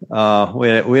 We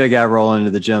had a guy roll into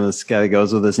the gym. This guy that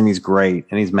goes with us, and he's great,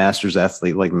 and he's master's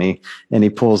athlete like me. And he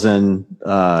pulls in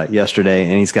yesterday,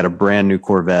 and he's got a brand new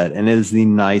Corvette, and it is the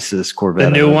nicest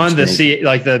Corvette. The new one,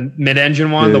 like the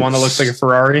mid-engine one, the one that looks like a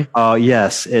Ferrari. Oh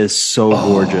yes, it is so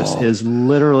gorgeous. It is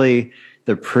literally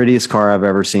the prettiest car I've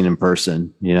ever seen in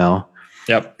person. You know.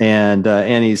 Yep. And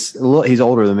he's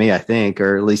older than me, I think,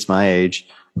 or at least my age.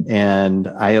 And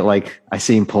I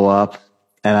see him pull up.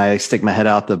 And I stick my head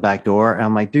out the back door, and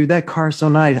I'm like, dude, that car's so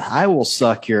nice. I will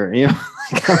suck your, you know,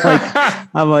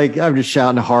 I'm just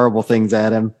shouting horrible things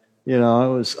at him. You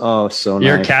know, it was, so nice.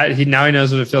 Your cat, now he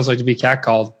knows what it feels like to be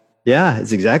catcalled. Yeah,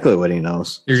 it's exactly what he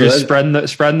knows. You're just spreading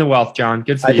the wealth, John.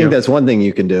 Good for you. I think that's one thing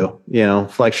you can do, you know,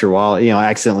 flex your wallet, you know,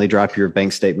 accidentally drop your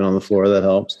bank statement on the floor. That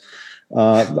helps.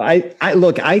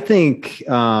 I think you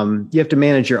have to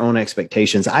manage your own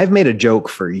expectations. I've made a joke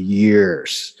for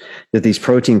years that these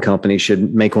protein companies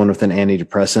should make one with an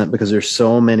antidepressant, because there's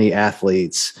so many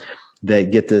athletes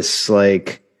that get this,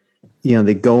 like, you know,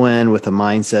 they go in with a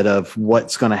mindset of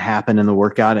what's going to happen in the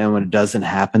workout. And when it doesn't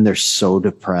happen, they're so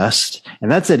depressed. And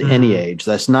that's at any age.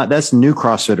 That's new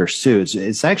CrossFitters too.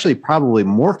 It's actually probably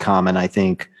more common, I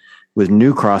think, with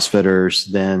new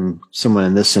CrossFitters than someone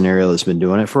in this scenario that's been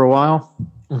doing it for a while.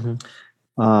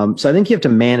 Mm-hmm. So I think you have to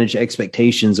manage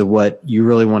expectations of what you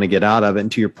really want to get out of it.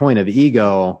 And to your point of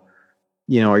ego,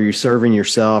 you know, are you serving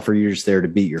yourself, or are you just there to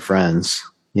beat your friends?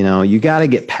 You know, you got to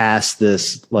get past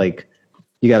this. Like,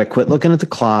 you got to quit looking at the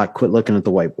clock, quit looking at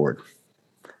the whiteboard,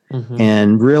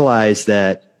 and realize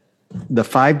that the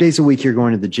 5 days a week you're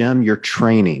going to the gym, you're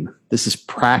training. This is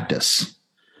practice.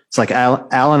 It's like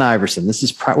Allen Iverson.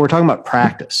 We're talking about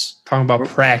practice. Talking about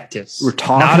practice. We're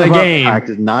talking about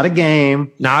practice. Not a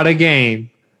game. Not a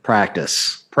game.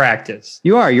 Practice.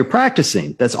 You're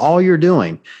practicing. That's all you're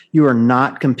doing. You are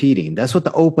not competing. That's what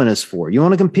the Open is for. You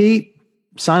want to compete?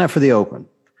 Sign up for the Open.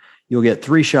 You'll get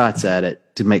 3 shots at it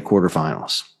to make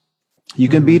quarterfinals. You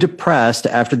can be depressed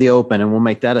after the Open, and we'll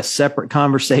make that a separate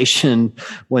conversation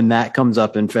when that comes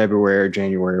up in February or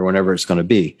January or whenever it's going to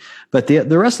be. But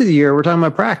the rest of the year, we're talking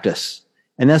about practice,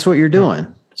 and that's what you're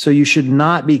doing. So you should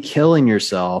not be killing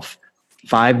yourself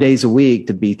 5 days a week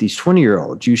to beat these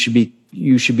 20-year-olds. You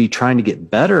should be trying to get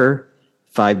better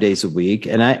 5 days a week.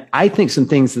 And I think some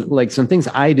things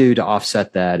I do to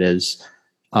offset that is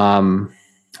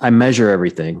I measure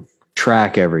everything,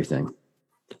 track everything.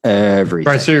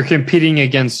 Everything. Right. So you're competing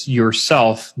against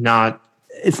yourself, not.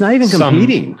 It's not even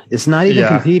competing. It's not even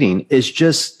competing. It's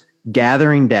just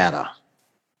gathering data.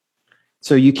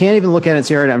 So you can't even look at it and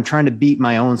say, all right, I'm trying to beat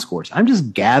my own scores. I'm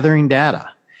just gathering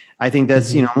data. I think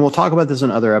that's, and we'll talk about this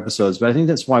in other episodes, but I think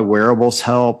that's why wearables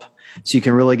help. So you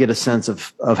can really get a sense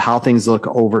of how things look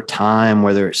over time,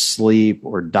 whether it's sleep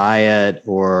or diet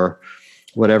or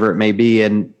whatever it may be.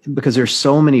 And because there's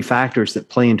so many factors that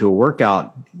play into a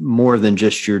workout more than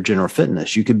just your general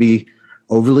fitness. You could be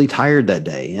overly tired that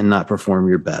day and not perform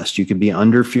your best. You could be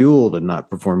under fueled and not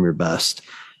perform your best.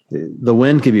 The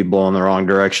wind could be blowing the wrong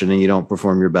direction and you don't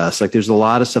perform your best. Like there's a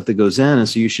lot of stuff that goes in. And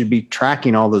so you should be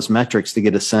tracking all those metrics to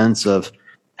get a sense of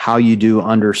how you do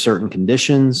under certain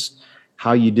conditions,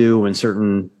 how you do when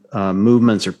certain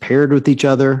movements are paired with each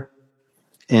other,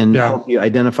 and help you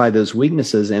identify those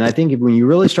weaknesses. And I think when you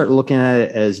really start looking at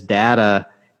it as data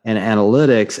and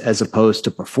analytics as opposed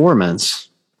to performance,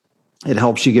 it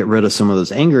helps you get rid of some of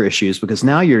those anger issues because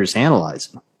now you're just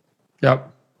analyzing.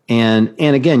 Yep. And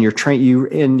again, you're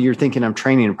thinking I'm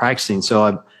training and practicing.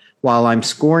 So while I'm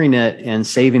scoring it and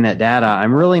saving that data,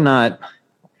 I'm really not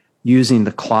using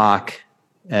the clock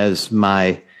as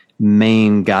my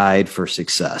main guide for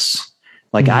success.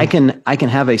 Like I can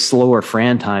have a slower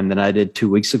Fran time than I did 2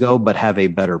 weeks ago, but have a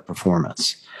better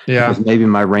performance. Yeah. Because maybe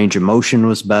my range of motion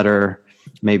was better.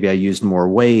 Maybe I used more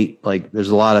weight. Like there's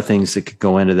a lot of things that could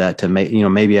go into that to make,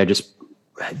 maybe I just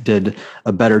did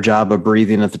a better job of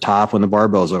breathing at the top when the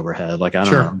barbell's overhead. Like, I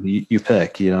don't know, you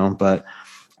pick, but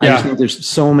I just think there's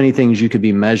so many things you could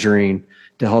be measuring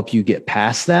to help you get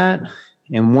past that.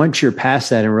 And once you're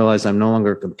past that and realize I'm no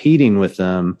longer competing with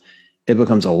them, it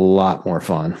becomes a lot more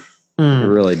fun. It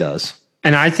really does.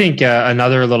 And I think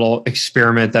another little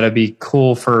experiment that'd be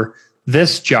cool for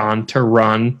this John to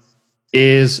run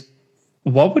is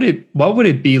what would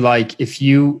it be like if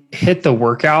you hit the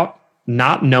workout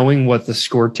not knowing what the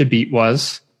score to beat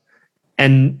was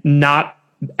and not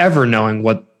ever knowing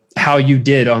how you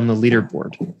did on the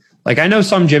leaderboard. Like I know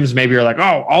some gyms maybe are like,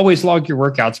 oh, always log your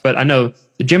workouts. But I know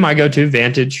the gym I go to,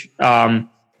 Vantage,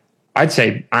 I'd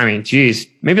say,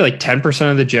 maybe like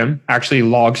 10% of the gym actually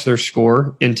logs their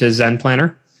score into Zen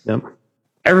Planner. Yep.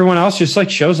 Everyone else just like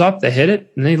shows up, they hit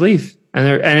it and they leave. And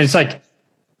it's like,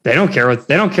 they don't care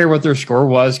what their score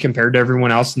was compared to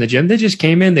everyone else in the gym. They just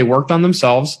came in, they worked on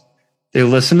themselves. They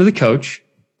listened to the coach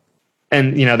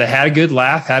and, they had a good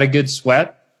laugh, had a good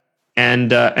sweat and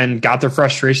got their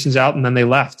frustrations out and then they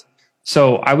left.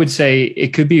 So I would say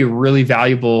it could be a really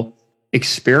valuable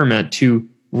experiment to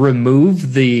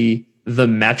remove the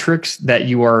metrics that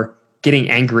you are getting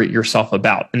angry at yourself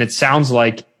about. And it sounds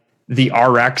like the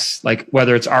RX, like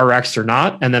whether it's RX or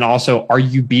not, and then also, are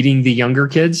you beating the younger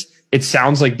kids? It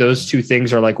sounds like those two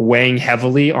things are like weighing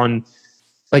heavily on,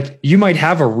 like you might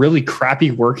have a really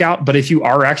crappy workout, but if you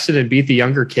RX'd it and beat the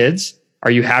younger kids,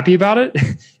 are you happy about it?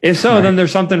 If so, then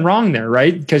there's something wrong there,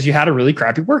 right? Because you had a really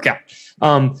crappy workout.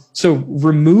 So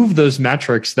remove those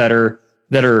metrics that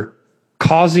are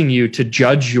causing you to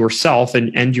judge yourself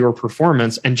and your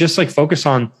performance, and just like focus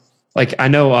on, like I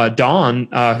know Dawn,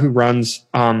 who runs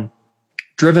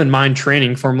Driven Mind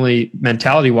Training, formerly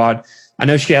Mentality WOD. I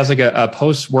know she has like a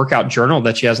post-workout journal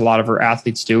that she has a lot of her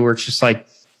athletes do, where it's just like,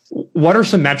 what are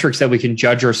some metrics that we can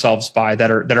judge ourselves by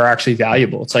that are actually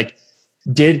valuable? It's like,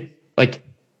 did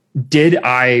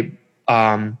I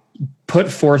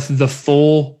put forth the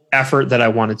full effort that I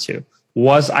wanted to?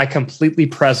 Was I completely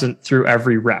present through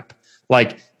every rep?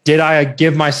 Like, did I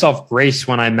give myself grace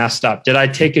when I messed up? Did I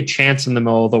take a chance in the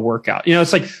middle of the workout?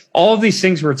 It's like all of these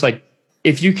things where it's like,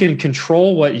 if you can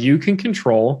control what you can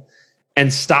control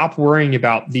and stop worrying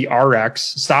about the RX,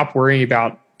 stop worrying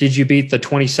about, did you beat the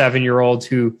 27-year-old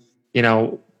who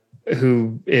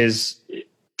is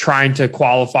trying to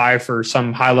qualify for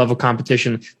some high level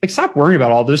competition? Like, stop worrying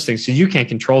about all those things because you can't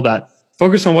control that.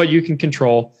 Focus on what you can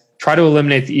control. Try to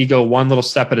eliminate the ego one little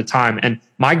step at a time. And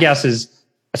my guess is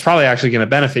it's probably actually going to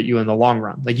benefit you in the long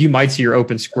run. Like, you might see your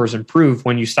open scores improve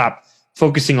when you stop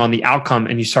focusing on the outcome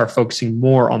and you start focusing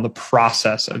more on the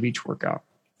process of each workout.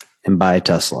 And buy a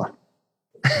Tesla.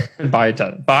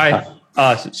 Buy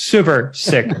a super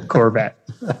sick Corvette.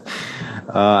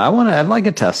 I'd like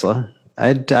a Tesla.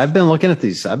 I've been looking at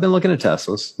these. I've been looking at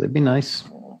Teslas. They'd be nice.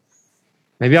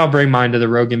 Maybe I'll bring mine to the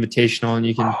Rogue Invitational and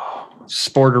you can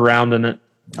sport around in it.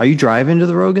 Are you driving to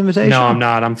the Rogue Invitational? No, I'm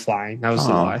not. I'm flying. That was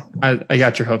the lie. I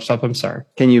got your hopes up. I'm sorry.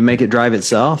 Can you make it drive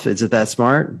itself? Is it that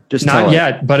smart? Just not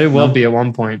yet, but it will be at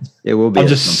one point. It will be. I'll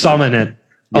just summon it.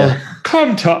 Yeah.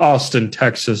 Come to Austin,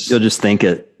 Texas. You'll just think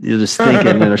it. And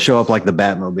it'll show up like the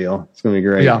Batmobile. It's going to be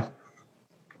great. Yeah.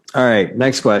 All right.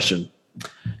 Next question.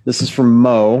 This is from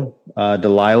Mo.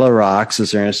 Delilah Rocks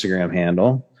is her Instagram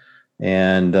handle.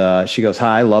 And she goes,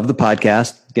 "Hi, love the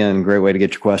podcast." Again, great way to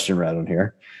get your question read on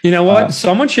here. You know what?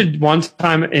 Someone should one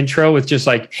time intro with just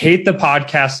like, hate the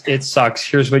podcast. It sucks.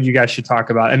 Here's what you guys should talk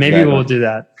about. And maybe we'll do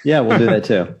that. Yeah, we'll do that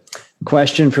too.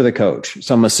 Question for the coach.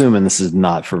 So I'm assuming this is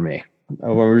not for me.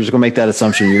 We're just going to make that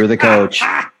assumption. You're the coach.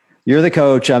 You're the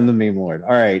coach. I'm the meme lord. All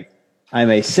right.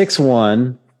 I'm a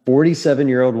 6'1",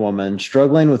 47-year-old woman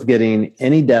struggling with getting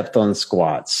any depth on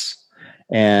squats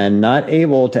and not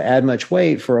able to add much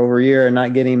weight for over a year and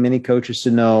not getting many coaches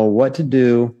to know what to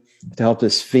do to help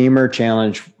this femur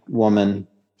challenge woman.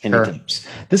 Any tips?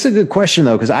 This is a good question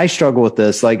though, because I struggle with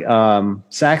this. Like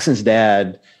Saxon's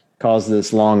dad calls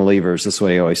this long levers. That's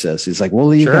what he always says. He's like,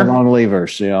 "Well, you got long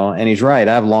levers, and he's right.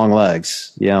 I have long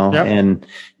legs, and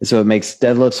so it makes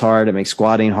deadlifts hard. It makes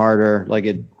squatting harder. Like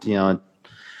it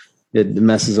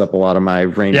messes up a lot of my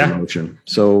range of motion.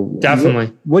 So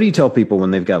definitely. What do you tell people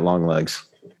when they've got long legs?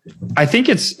 I think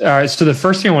it's so the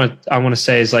first thing I want to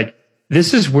say is like,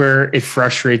 this is where it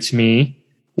frustrates me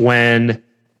when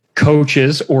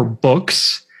coaches or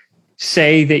books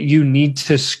say that you need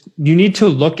to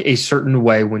look a certain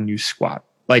way when you squat.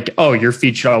 Like, oh, your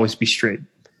feet should always be straight.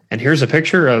 And here's a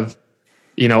picture of,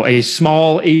 a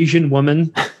small Asian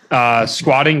woman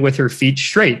squatting with her feet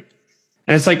straight.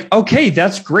 And it's like, okay,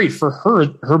 that's great for her.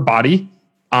 Her body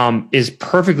is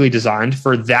perfectly designed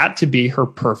for that to be her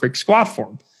perfect squat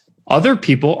form. Other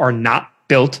people are not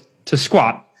built to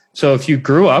squat. So if you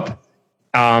grew up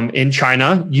in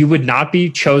China, you would not be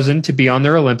chosen to be on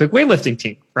their Olympic weightlifting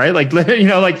team, right? Like,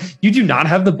 you do not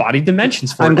have the body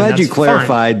dimensions for it. I'm glad you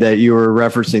clarified that you were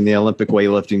referencing the Olympic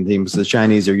weightlifting team, because the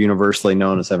Chinese are universally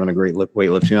known as having a great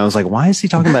weightlifting. I was like, why is he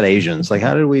talking about Asians? Like,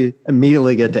 how did we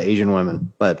immediately get to Asian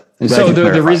women? But so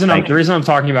the reason I'm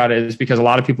talking about it is because a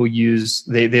lot of people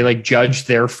they like judge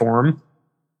their form.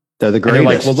 They're the greatest.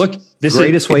 They're like, well, look, this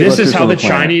is how the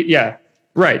Chinese,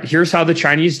 right. Here's how the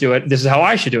Chinese do it. This is how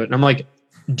I should do it. And I'm like,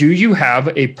 do you have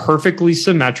a perfectly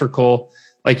symmetrical,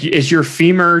 like, is your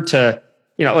femur to,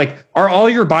 are all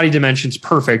your body dimensions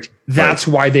perfect? That's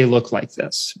why they look like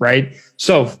this, right?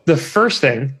 So the first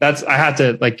thing I had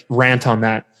to like rant on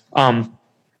that.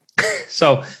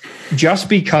 So just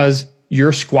because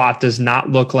your squat does not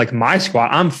look like my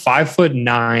squat, I'm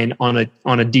 5'9"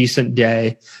 on a decent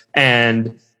day.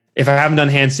 And if I haven't done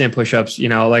handstand push-ups,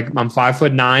 like I'm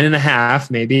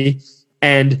 5'9.5" maybe.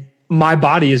 And my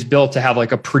body is built to have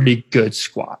like a pretty good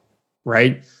squat,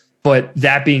 right? But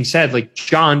that being said, like,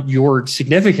 John, you're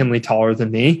significantly taller than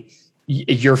me.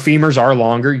 Your femurs are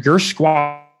longer. Your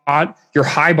squat, your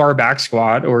high bar back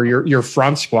squat or your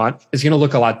front squat is going to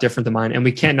look a lot different than mine. And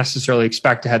we can't necessarily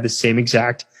expect to have the same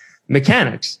exact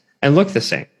mechanics and look the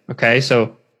same. Okay.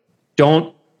 So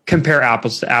don't compare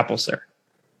apples to apples there.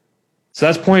 So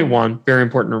that's point one. Very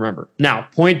important to remember. Now,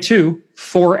 point two,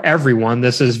 for everyone,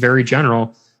 this is very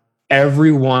general.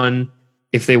 Everyone,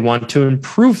 if they want to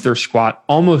improve their squat,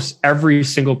 almost every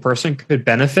single person could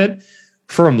benefit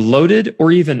from loaded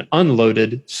or even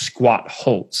unloaded squat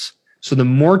holds. So the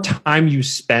more time you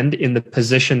spend in the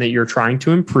position that you're trying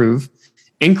to improve,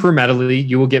 incrementally,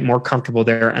 you will get more comfortable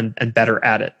there and better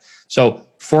at it. So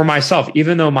for myself,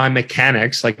 even though my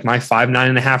mechanics, like my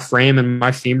 5'9.5" frame and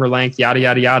my femur length, yada,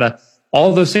 yada, yada, all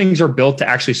of those things are built to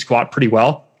actually squat pretty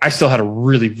well. I still had a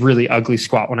really, really ugly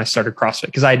squat when I started CrossFit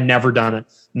because I had never done it.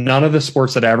 None of the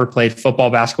sports that I ever played, football,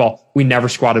 basketball, we never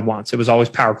squatted once. It was always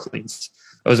power cleans.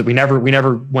 We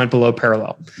never went below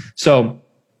parallel. So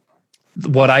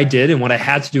what I did and what I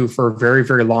had to do for a very,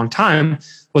 very long time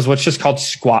was what's just called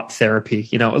squat therapy.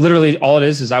 Literally all it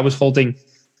is I was holding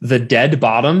the dead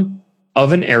bottom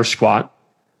of an air squat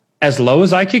as low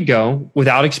as I could go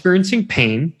without experiencing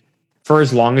pain for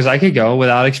as long as I could go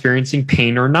without experiencing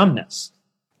pain or numbness.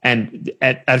 And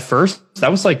at first, that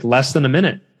was like less than a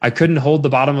minute. I couldn't hold the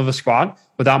bottom of a squat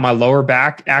without my lower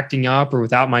back acting up or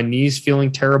without my knees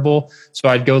feeling terrible. So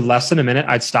I'd go less than a minute.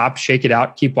 I'd stop, shake it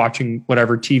out, keep watching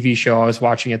whatever TV show I was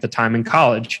watching at the time in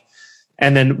college.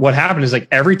 And then what happened is like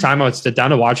every time I would sit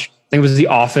down to watch, I think it was The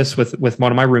Office with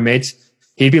one of my roommates,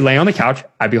 he'd be laying on the couch.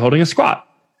 I'd be holding a squat.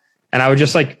 And I would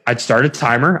just I'd start a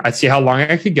timer. I'd see how long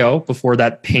I could go before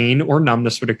that pain or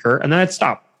numbness would occur. And then I'd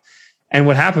stop. And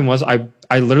what happened was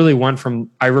I literally went from,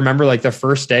 I remember like the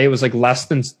first day, it was like less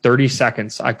than 30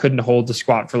 seconds. I couldn't hold the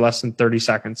squat for less than 30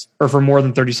 seconds or for more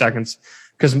than 30 seconds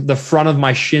because the front of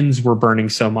my shins were burning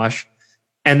so much.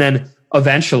 And then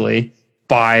eventually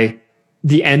by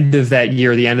the end of that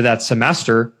year, the end of that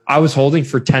semester, I was holding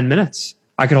for 10 minutes.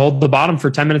 I could hold the bottom for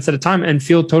 10 minutes at a time and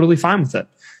feel totally fine with it.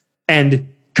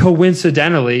 And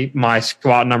coincidentally, my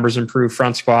squat numbers improved,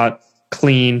 front squat,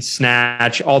 clean,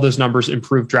 snatch, all those numbers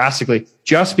improved drastically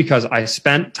just because I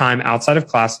spent time outside of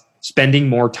class spending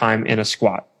more time in a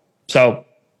squat. So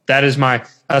that's my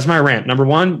rant. Number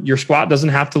one, your squat doesn't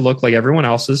have to look like everyone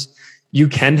else's. You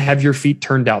can have your feet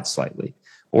turned out slightly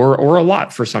or a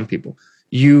lot for some people.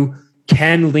 You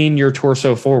can lean your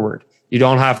torso forward. You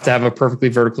don't have to have a perfectly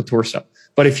vertical torso.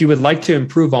 But if you would like to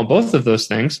improve on both of those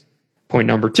things, point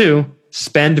number two,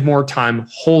 spend more time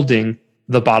holding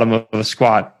the bottom of a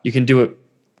squat. You can do it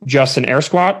just an air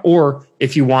squat, or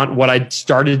if you want, what I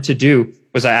started to do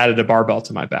was I added a barbell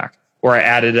to my back, or I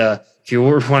added if you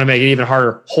want to make it even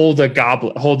harder, hold a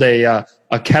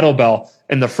kettlebell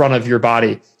in the front of your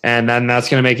body. And then that's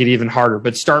going to make it even harder.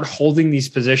 But start holding these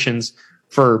positions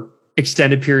for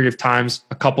extended period of times,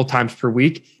 a couple times per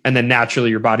week. And then naturally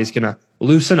your body's going to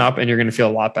loosen up and you're going to feel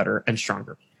a lot better and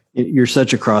stronger. You're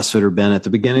such a CrossFitter, Ben. At the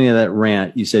beginning of that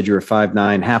rant, you said you were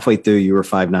 5'9". Halfway through, you were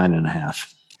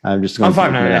 5'9.5". I'm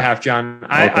 5'9.5", John.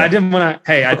 Okay. I didn't want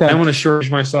to. I didn't want to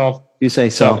shortage myself. You say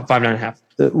so.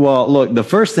 5'9.5". Well, look, the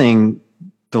first thing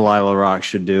Delilah Rock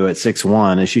should do at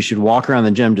 6'1" is she should walk around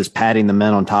the gym just patting the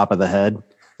men on top of the head.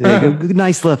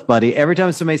 Nice lift, buddy. Every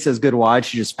time somebody says good wide,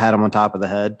 she just pat them on top of the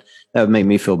head. That would make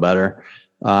me feel better.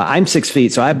 I'm 6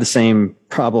 feet, so I have the same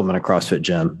problem in a CrossFit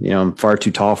gym. I'm far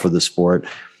too tall for the sport.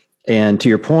 And to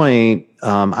your point,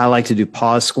 I like to do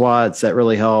pause squats. That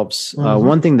really helps.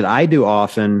 One thing that I do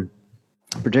often,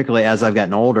 particularly as I've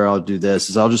gotten older, I'll do this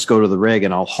is I'll just go to the rig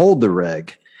and I'll hold the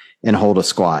rig and hold a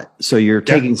squat. So you're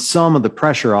taking some of the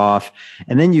pressure off,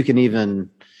 and then you can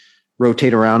even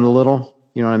rotate around a little.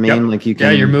 You know what I mean? Like you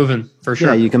can, you're moving for sure.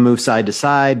 Yeah, you can move side to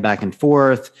side, back and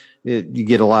forth. You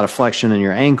get a lot of flexion in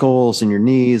your ankles and your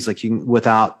knees, like you can,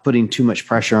 without putting too much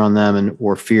pressure on them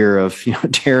or fear of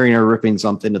tearing or ripping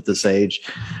something at this age.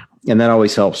 And that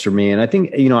always helps for me. And I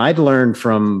think I'd learned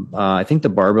from I think the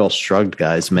Barbell Shrugged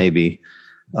guys maybe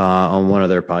on one of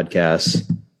their podcasts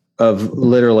of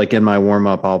literally like in my warm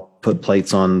up, I'll put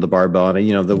plates on the barbell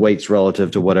and the weight's relative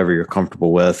to whatever you're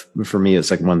comfortable with. For me, it's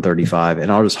like 135,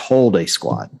 and I'll just hold a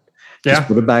squat. Just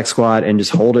put a back squat and just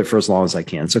hold it for as long as I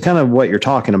can. So kind of what you're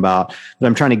talking about, but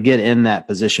I'm trying to get in that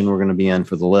position we're going to be in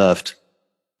for the lift.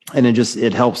 And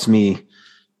it helps me,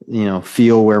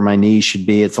 feel where my knees should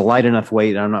be. It's a light enough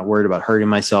weight. I'm not worried about hurting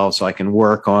myself, so I can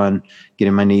work on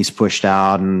getting my knees pushed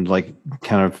out and like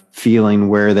kind of feeling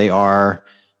where they are,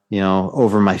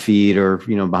 over my feet or,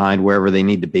 behind wherever they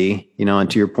need to be, and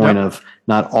to your point of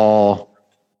not all,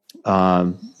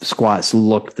 squats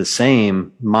look the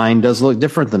same. Mine does look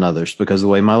different than others because of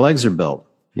the way my legs are built.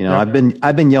 I've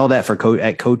been yelled at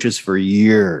at coaches for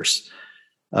years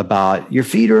about your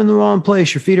feet are in the wrong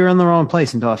place. Your feet are in the wrong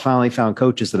place, until I finally found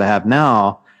coaches that I have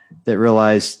now that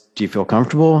realize, do you feel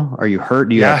comfortable? Are you hurt?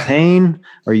 Do you have pain?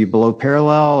 Are you below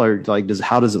parallel? Or like,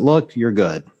 how does it look? You're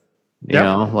good.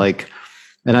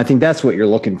 And I think that's what you're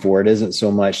looking for. It isn't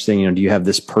so much saying, do you have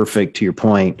this perfect, to your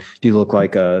point, do you look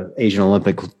like a Asian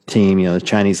Olympic team, the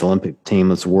Chinese Olympic team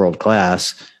that's world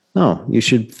class? No, you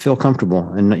should feel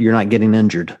comfortable and you're not getting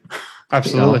injured.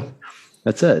 Absolutely.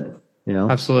 That's it.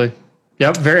 Absolutely.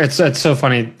 Yep. It's so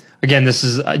funny. Again, this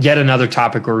is yet another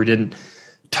topic where we didn't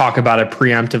talk about it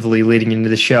preemptively leading into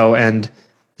the show, and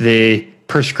the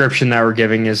prescription that we're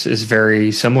giving is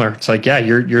very similar. It's like,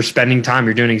 you're spending time,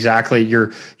 you're doing exactly,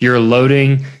 you're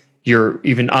loading, you're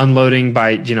even unloading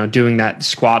by, doing that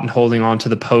squat and holding on to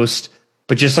the post,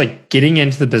 but just like getting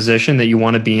into the position that you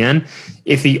want to be in.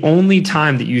 If the only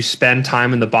time that you spend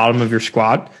time in the bottom of your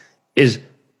squat is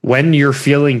when you're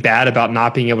feeling bad about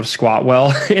not being able to squat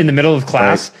well in the middle of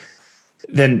class,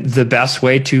 then the best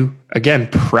way to, again,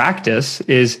 practice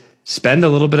is spend a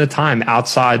little bit of time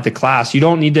outside the class. You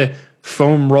don't need to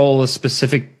foam roll a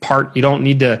specific part. You don't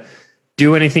need to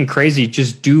do anything crazy.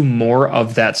 Just do more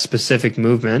of that specific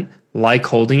movement, like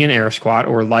holding an air squat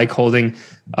or like holding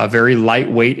a very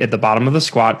light weight at the bottom of the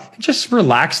squat. And just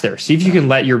relax there. See if you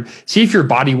can see if your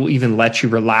body will even let you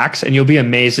relax, and you'll be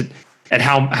amazed at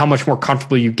how much more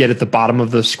comfortable you get at the bottom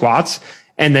of those squats.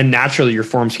 And then naturally your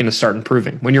form's going to start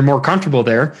improving. When you're more comfortable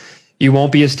there, you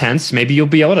won't be as tense. Maybe you'll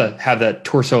be able to have that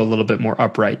torso a little bit more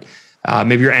upright.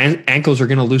 Maybe your ankles are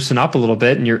going to loosen up a little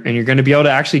bit, and you're going to be able to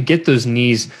actually get those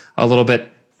knees a little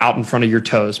bit out in front of your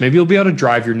toes. Maybe you'll be able to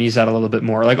drive your knees out a little bit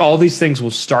more. Like, all these things will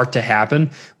start to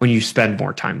happen when you spend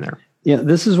more time there. Yeah,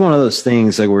 this is one of those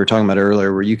things like we were talking about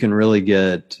earlier, where you can really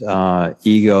get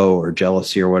ego or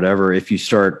jealousy or whatever if you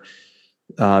start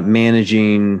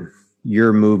managing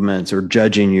your movements or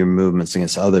judging your movements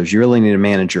against others. You really need to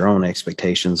manage your own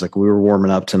expectations. Like, we were warming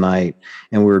up tonight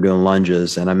and we were doing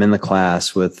lunges, and I'm in the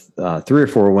class with 3 or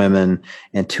 4 women,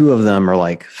 and 2 of them are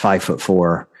like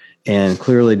 5'4", and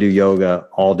clearly do yoga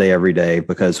all day, every day,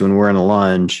 because when we're in a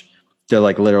lunge, they're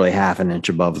like literally half an inch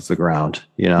above the ground,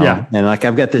 Yeah. and like,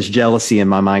 I've got this jealousy in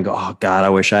my mind. Go, oh God, I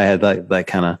wish I had that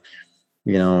kind of,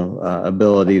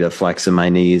 ability to flex in my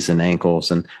knees and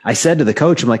ankles. And I said to the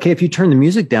coach, I'm like, hey, if you turn the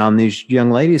music down, these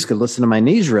young ladies could listen to my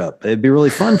knees rip. It'd be really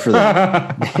fun for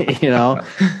them,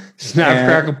 Snap,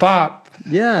 crackle, pop.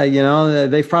 Yeah.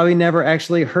 They've probably never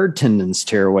actually heard tendons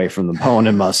tear away from the bone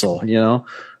and muscle,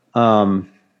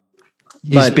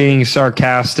 He's being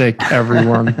sarcastic,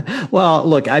 everyone. Well,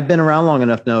 look, I've been around long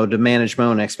enough now to manage my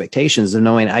own expectations and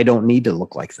knowing I don't need to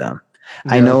look like them.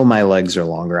 Yeah. I know my legs are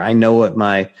longer. I know what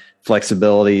my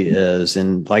flexibility is,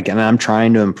 and I'm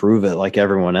trying to improve it like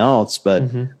everyone else, but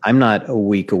I'm not a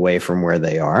week away from where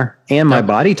they are. And my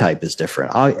body type is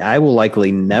different. I will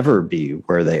likely never be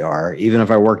where they are, even if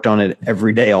I worked on it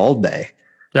every day, all day.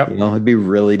 Yep. It'd be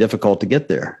really difficult to get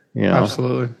there.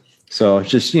 Absolutely. So it's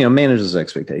just, manage those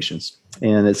expectations.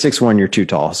 And at 6'1", you're too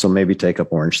tall. So maybe take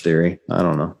up Orange Theory. I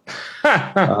don't know.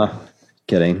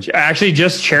 Kidding. Actually,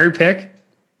 just cherry pick.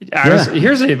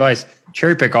 Here's the advice.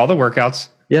 Cherry pick all the workouts.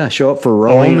 Yeah. Show up for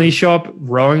rowing. Only show up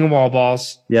rowing and wall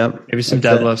balls. Yep. Maybe some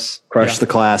deadlifts. Crush the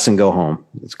class and go home.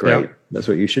 That's great. Yep. That's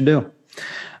what you should do.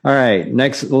 All right.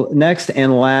 Next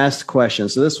and last question.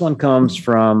 So this one comes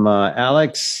from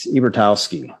Alex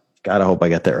Ibertowski. God, I hope I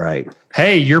got that right.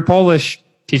 Hey, you're Polish.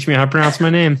 Teach me how to pronounce my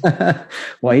name.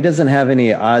 Well, he doesn't have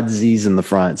any odd Z's in the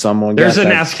front, so I'm going to guess. There's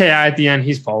an SKI at the end.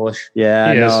 He's Polish. Yeah,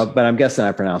 I know, but I'm guessing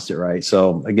I pronounced it right.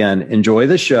 So again, enjoy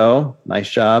the show. Nice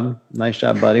job,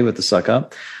 buddy, with the suck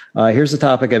up. Here's the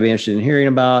topic I'd be interested in hearing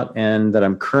about and that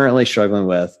I'm currently struggling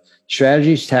with: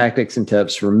 strategies, tactics, and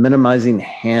tips for minimizing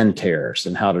hand tears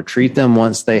and how to treat them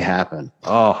once they happen.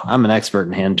 Oh, I'm an expert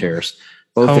in hand tears,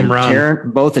 both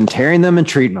in tearing them and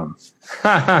treating them.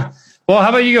 Well, how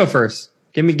about you go first?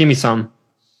 Give me some.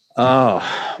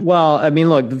 Oh, well, I mean,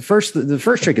 look, the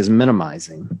first trick is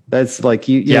minimizing. That's like,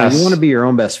 you want to be your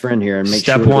own best friend here and make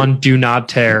Step one, do not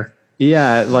tear.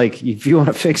 Yeah. Like if you want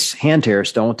to fix hand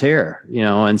tears, don't tear,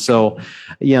 and so,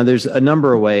 there's a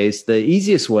number of ways. The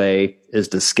easiest way is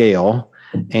to scale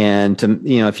and to,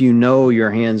 if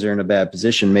your hands are in a bad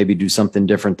position, maybe do something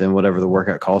different than whatever the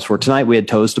workout calls for. Tonight we had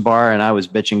toes to bar and I was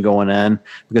bitching going in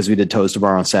because we did toes to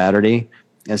bar on Saturday.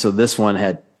 And so this one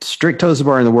had strict toes to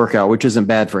bar in the workout, which isn't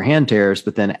bad for hand tears.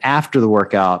 But then after the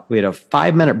workout, we had a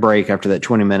 5-minute break after that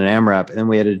 20-minute AMRAP. And then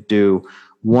we had to do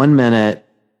 1 minute,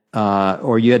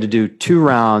 or you had to do 2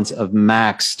 rounds of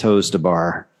max toes to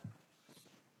bar.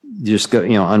 Just go,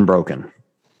 unbroken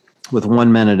with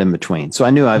 1 minute in between. So I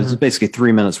knew I was basically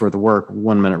 3 minutes worth of work,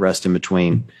 1 minute rest in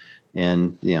between,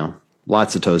 and,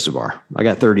 lots of toes to bar. I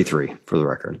got 33 for the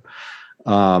record.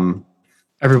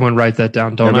 Everyone write that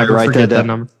down. Don't ever forget that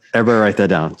number. Everybody write that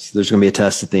down. So there's going to be a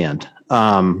test at the end.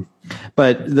 But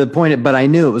I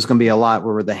knew it was going to be a lot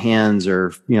where the hands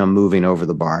are, moving over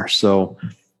the bar. So,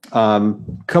 a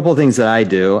couple of things that I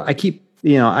do, I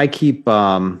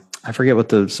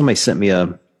forget somebody sent me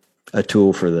a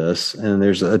tool for this, and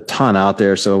there's a ton out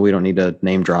there. So we don't need to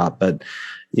name drop, but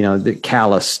the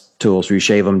callus tools where you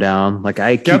shave them down. Like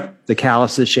I keep the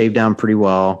calluses shaved down pretty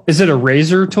well. Is it a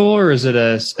razor tool or is it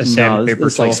a sandpaper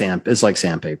tool? It's like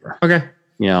sandpaper. Okay.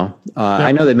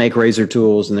 I know they make razor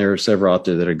tools and there are several out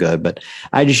there that are good, but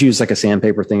I just use like a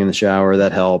sandpaper thing in the shower.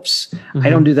 That helps. I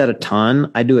don't do that a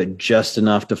ton. I do it just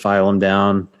enough to file them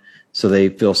down so they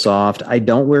feel soft. I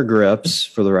don't wear grips,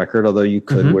 for the record, although you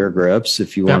could wear grips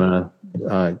if you want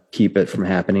to keep it from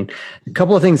happening. A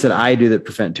couple of things that I do that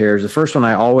prevent tears. The first one,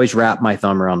 I always wrap my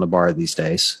thumb around the bar these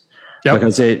days.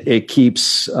 Because it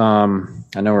keeps, I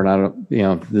know we're not,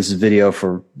 this is video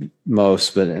for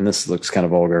most, and this looks kind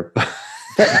of vulgar.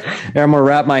 I'm going to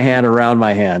wrap my hand around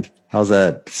my hand. How's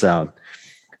that sound?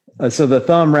 So the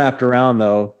thumb wrapped around,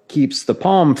 though, keeps the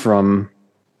palm from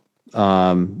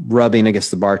rubbing against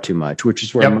the bar too much, which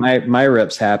is where my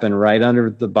rips happen right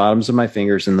under the bottoms of my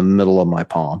fingers in the middle of my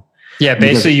palm. Yeah,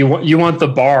 basically you want the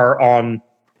bar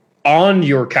on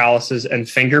your calluses and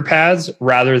finger pads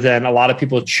rather than a lot of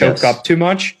people choke up too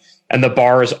much and the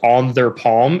bar is on their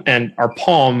palm, and our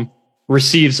palm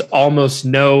receives almost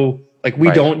no, like we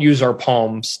don't use our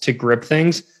palms to grip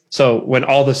things. So when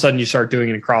all of a sudden you start doing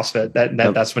it in CrossFit,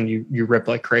 that's when you rip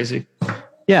like crazy.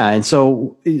 Yeah. And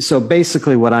so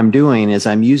basically what I'm doing is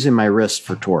I'm using my wrist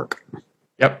for torque.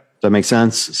 Yep. Does that make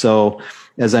sense? So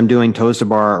as I'm doing toes to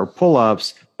bar or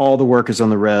pull-ups, all the work is on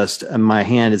the wrist and my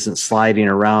hand isn't sliding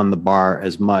around the bar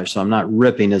as much. So I'm not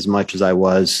ripping as much as I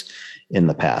was in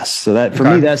the past. So that for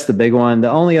me, that's the big one. The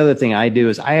only other thing I do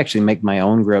is I actually make my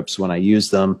own grips when I use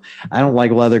them. I don't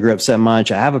like leather grips that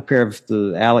much. I have a pair of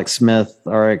the Alex Smith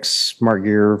RX Smart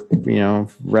Gear,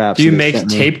 wraps. Do you make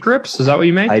tape grips? Is that what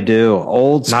you make? I do.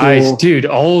 Old school. Nice, dude.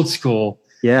 Old school.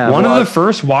 Yeah. One of the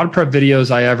first WOD Prep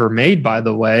videos I ever made, by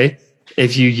the way,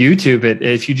 if you YouTube it,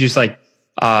 if you just like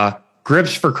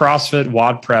grips for CrossFit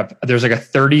WOD Prep, there's like a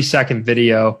 30-second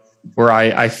video where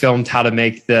I filmed how to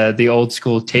make the old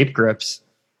school tape grips.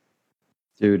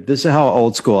 Dude, this is how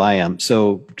old school I am.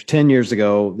 So 10 years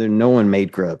ago, no one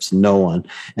made grips, no one.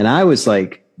 And I was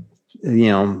like,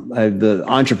 the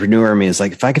entrepreneur in me is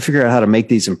like, if I could figure out how to make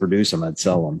these and produce them, I'd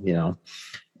sell them,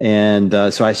 And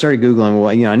so I started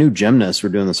Googling, I knew gymnasts were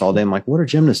doing this all day. I'm like, what do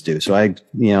gymnasts do? So I'm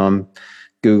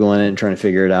Googling it and trying to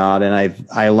figure it out. And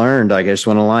I learned, I just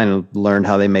went online and learned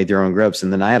how they made their own grips.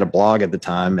 And then I had a blog at the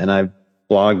time and I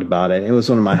blogged about it. It was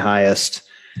one of my highest,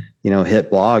 hit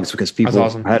blogs because people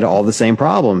had all the same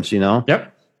problems,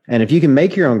 Yep. And if you can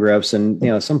make your own grips and,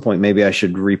 at some point, maybe I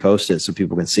should repost it so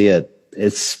people can see it.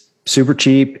 It's super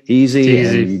cheap, easy.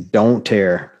 And you don't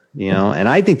tear, and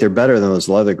I think they're better than those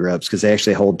leather grips because they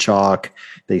actually hold chalk.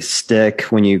 They stick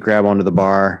when you grab onto the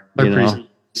bar, They're pretty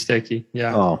sticky.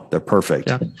 Yeah. Oh, they're perfect.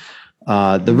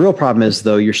 Yeah. The real problem is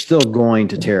though, you're still going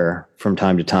to tear from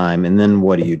time to time. And then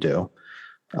what do you do?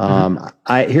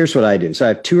 Here's what I do. So I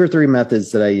have 2 or 3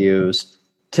 methods that I use.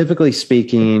 Typically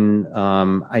speaking,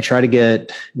 I try to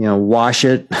get, wash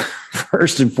it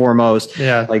first and foremost.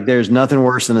 Yeah. Like there's nothing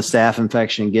worse than a staph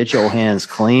infection. Get your hands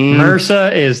clean.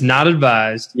 MRSA is not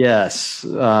advised. Yes.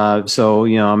 So,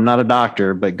 I'm not a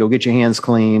doctor, but go get your hands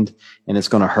cleaned and it's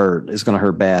going to hurt. It's going to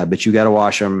hurt bad, but you got to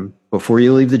wash them before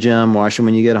you leave the gym, wash them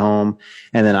when you get home.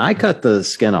 And then I cut the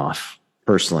skin off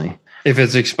personally. If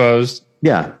it's exposed.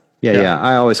 Yeah.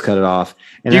 I always cut it off.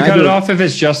 And do you cut it off if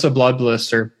it's just a blood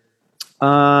blister?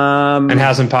 And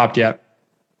hasn't popped yet?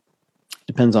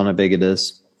 Depends on how big it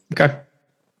is. Okay.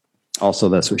 Also,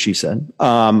 that's what she said.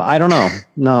 I don't know.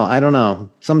 No, I don't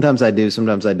know. Sometimes I do.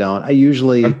 Sometimes I don't. I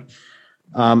usually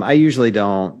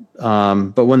don't.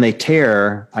 But when they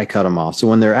tear, I cut them off. So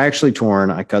when they're actually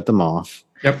torn, I cut them off.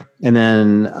 Yep. And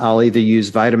then I'll either use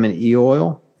vitamin E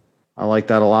oil. I like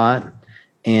that a lot.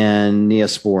 And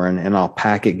Neosporin, and I'll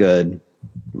pack it good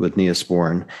with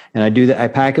Neosporin. And I do that. I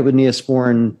pack it with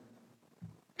Neosporin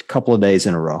a couple of days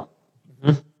in a row,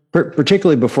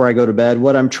 particularly before I go to bed.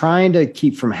 What I'm trying to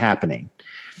keep from happening.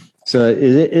 So it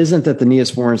isn't that the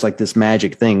Neosporin is like this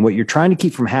magic thing. What you're trying to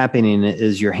keep from happening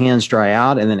is your hands dry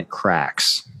out and then it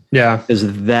cracks. Yeah.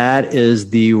 Because that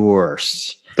is the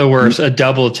worst. The worst, a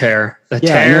double tear.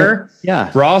 Tear,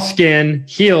 raw skin,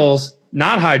 heals,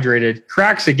 not hydrated,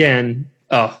 cracks again.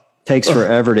 Oh, takes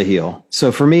forever to heal.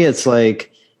 So for me, it's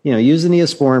like, use the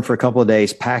Neosporin for a couple of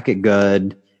days, pack it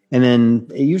good. And then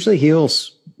it usually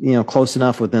heals, close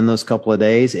enough within those couple of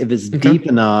days. If it's deep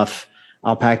enough,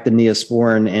 I'll pack the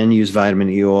Neosporin and use vitamin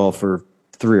E oil for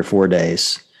 3 or 4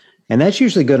 days. And that's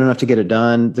usually good enough to get it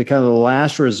done. The kind of the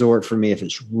last resort for me, if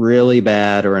it's really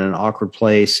bad or in an awkward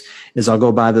place, is I'll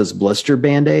go buy those blister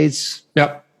Band-Aids.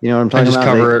 Yep. You know what I'm talking about? Just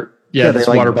cover it. Yeah, these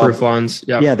waterproof ones.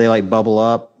 Yep. Yeah, they like bubble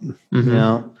up,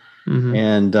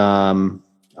 and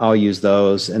I'll use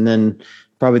those. And then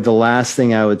probably the last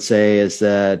thing I would say is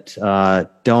that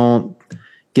don't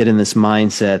get in this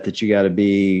mindset that you got to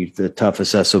be the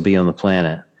toughest SOB on the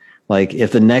planet. Like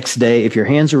if your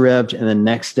hands are ripped and the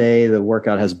next day the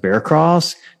workout has bear crawl,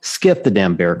 skip the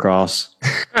damn bear crawl.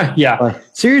 Yeah.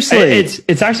 Seriously.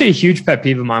 It's actually a huge pet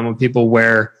peeve of mine when people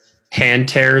wear hand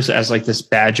tears as like this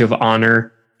badge of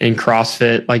honor in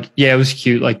CrossFit. Like, yeah, it was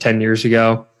cute like 10 years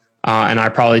ago. And I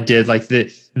probably did like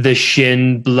the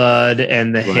shin blood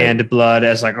and the hand blood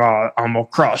as like, oh, I'm a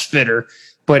CrossFitter.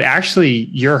 But actually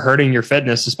you're hurting your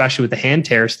fitness, especially with the hand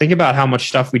tears. Think about how much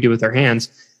stuff we do with our hands.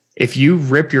 If you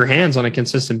rip your hands on a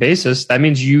consistent basis, that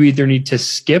means you either need to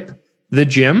skip the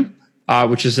gym,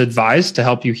 which is advised to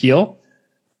help you heal,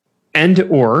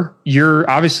 or you're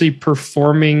obviously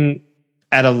performing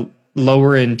at a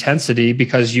lower intensity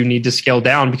because you need to scale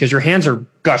down because your hands are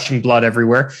gushing blood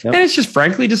everywhere. Yep. And it's just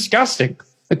frankly disgusting.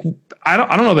 Like, I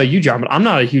don't know about you, John, but I'm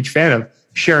not a huge fan of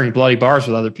sharing bloody bars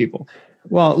with other people.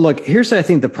 Well, look, here's, I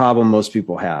think, the problem most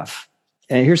people have.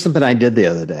 And here's something I did the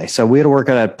other day. So we had a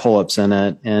workout that had pull-ups in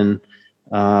it. And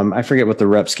I forget what the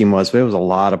rep scheme was, but it was a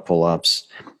lot of pull-ups.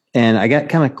 And I got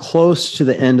kind of close to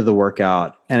the end of the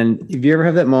workout. And if you ever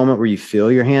have that moment where you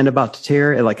feel your hand about to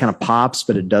tear, it like kind of pops,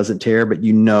 but it doesn't tear. But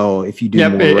you know, if you do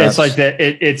more reps, it's like that.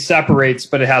 It separates,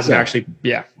 but it hasn't actually.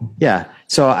 Yeah. Yeah.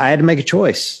 So I had to make a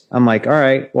choice. I'm like, all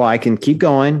right, well, I can keep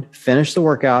going, finish the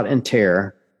workout and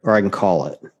tear, or I can call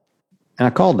it. And I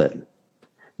called it.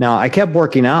 Now I kept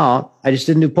working out. I just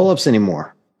didn't do pull-ups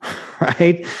anymore.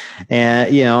 Right.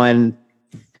 And, and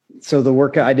so the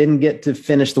workout, I didn't get to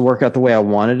finish the workout the way I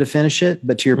wanted to finish it.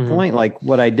 But to your point, like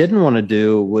what I didn't want to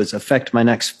do was affect my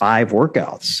next 5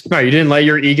 workouts. No, you didn't let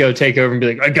your ego take over and be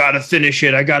like, I got to finish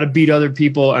it. I got to beat other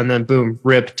people. And then boom,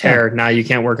 rip, tear. Yeah. Now you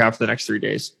can't work out for the next 3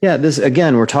 days. Yeah. This,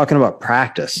 again, we're talking about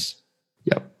practice.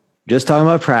 Yep. Just talking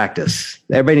about practice.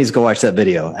 Everybody needs to go watch that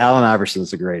video. Allen Iverson's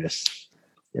the greatest.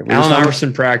 Allen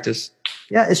Iverson practice.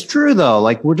 Yeah, it's true though.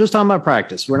 Like we're just talking about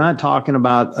practice. We're not talking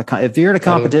about if you're at a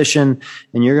competition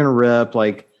and you're going to rip.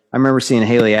 Like I remember seeing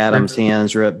Haley Adams'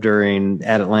 hands rip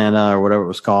at Atlanta or whatever it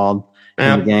was called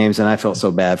in the games, and I felt so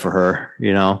bad for her,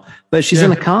 But she's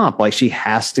in a comp, like she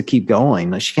has to keep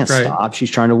going. Like she can't stop.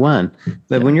 She's trying to win.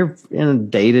 But when you're in a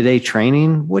day-to-day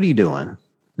training, what are you doing?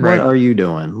 What are you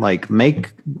doing? Like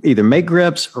either make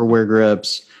grips or wear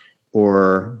grips,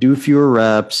 or do fewer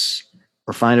reps,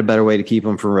 or find a better way to keep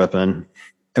them from ripping.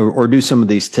 Or do some of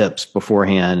these tips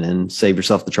beforehand and save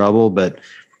yourself the trouble, but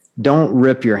don't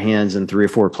rip your hands in 3 or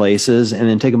 4 places and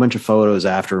then take a bunch of photos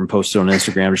after and post it on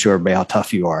Instagram to show everybody how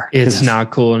tough you are. It's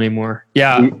not cool anymore.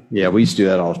 Yeah. We used to do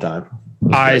that all the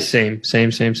time.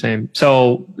 Same.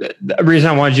 So the reason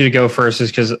I wanted you to go first is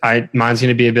because mine's going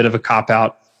to be a bit of a cop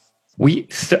out.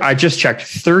 I just checked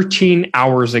 13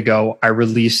 hours ago. I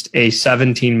released a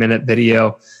 17-minute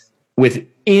video with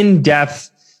in-depth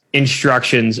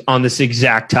instructions on this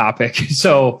exact topic.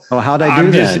 So how'd I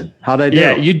do that? How'd I do?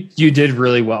 Yeah, you did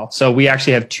really well. So we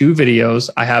actually have 2 videos.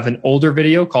 I have an older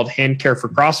video called Hand Care for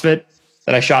CrossFit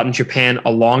that I shot in Japan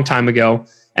a long time ago.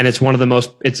 And it's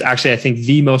it's actually, I think,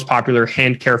 the most popular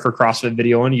hand care for CrossFit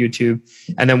video on YouTube.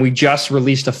 And then we just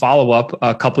released a follow-up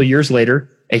a couple of years later,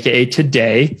 aka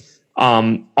today,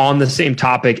 on the same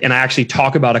topic. And I actually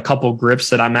talk about a couple grips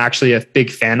that I'm actually a big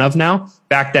fan of now.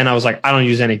 Back then I was like, I don't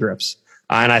use any grips.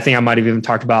 And I think I might have even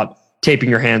talked about taping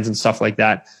your hands and stuff like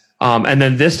that. And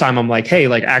then this time I'm like, hey,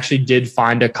 I actually did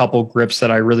find a couple grips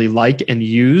that I really like and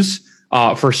use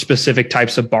for specific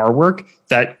types of bar work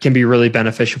that can be really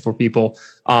beneficial for people.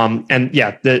 Ultimately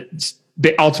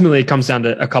it comes down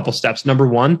to a couple steps. Number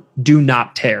 1, do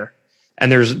not tear.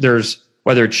 And there's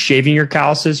whether it's shaving your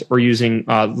calluses or using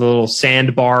the little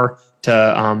sand bar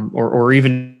to or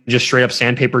even just straight up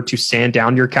sandpaper to sand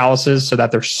down your calluses so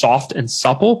that they're soft and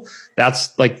supple.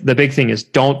 That's like the big thing is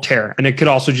don't tear. And it could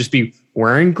also just be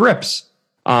wearing grips.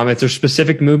 If there's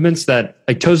specific movements that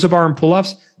like toes to bar and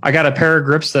pull-ups, I got a pair of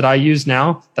grips that I use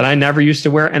now that I never used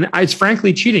to wear. And it's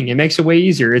frankly cheating. It makes it way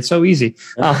easier. It's so easy.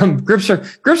 Grips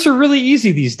are really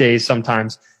easy these days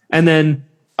sometimes. And then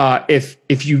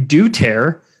if you do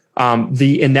tear,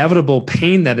 the inevitable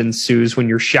pain that ensues when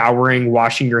you're showering,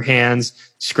 washing your hands,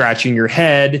 scratching your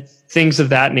head, things of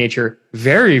that nature,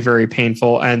 very, very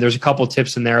painful. And there's a couple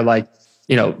tips in there, like,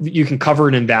 you can cover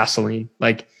it in Vaseline.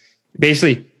 Like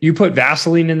basically you put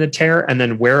Vaseline in the tear and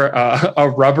then wear a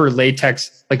rubber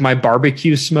latex, like my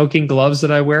barbecue smoking gloves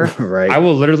that I wear. Right. I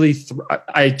will literally,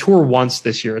 I tore once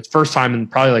this year. It's the first time in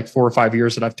probably like 4 or 5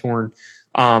 years that I've torn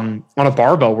on a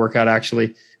barbell workout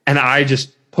actually. And I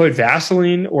just put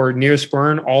Vaseline or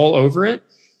Neosporin all over it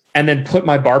and then put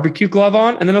my barbecue glove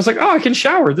on. And then I was like, oh, I can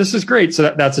shower. This is great.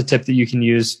 So that's a tip that you can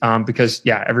use because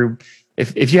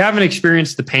if you haven't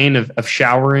experienced the pain of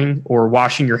showering or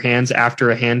washing your hands after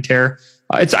a hand tear,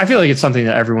 I feel like it's something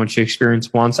that everyone should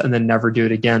experience once and then never do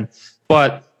it again.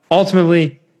 But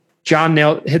ultimately, John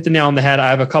hit the nail on the head. I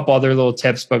have a couple other little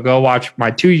tips, but go watch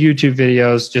my 2 YouTube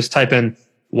videos. Just type in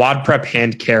WOD Prep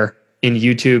Hand Care in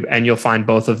YouTube and you'll find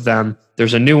both of them.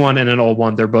 There's a new one and an old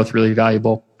one. They're both really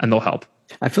valuable and they'll help.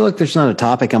 I feel like there's not a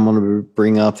topic I'm going to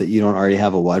bring up that you don't already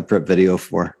have a WOD Prep video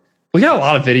for. We got a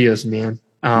lot of videos, man.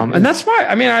 And that's why,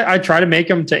 I try to make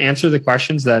them to answer the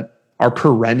questions that are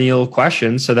perennial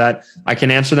questions so that I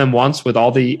can answer them once with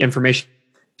all the information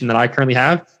that I currently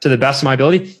have to the best of my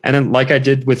ability. And then like I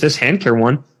did with this hand care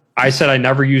one, I said I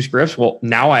never use grips. Well,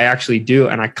 now I actually do.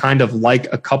 And I kind of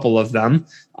like a couple of them.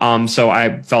 So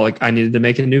I felt like I needed to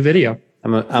make a new video.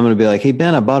 I'm going to be like, hey,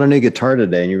 Ben, I bought a new guitar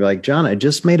today. And you're like, John, I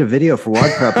just made a video for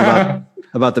WOD Prep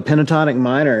about the pentatonic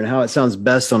minor and how it sounds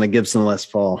best on a Gibson Les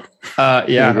Paul.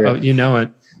 You know it.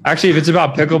 Actually, if it's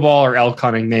about pickleball or elk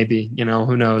hunting, maybe,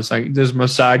 who knows? Like there's my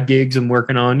side gigs I'm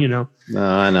working on, No,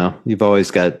 I know. You've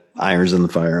always got irons in the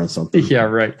fire on something. Yeah,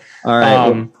 right. All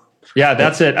right.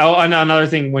 That's it. Oh, and another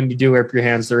thing, when you do rip your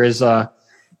hands, there's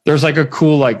like a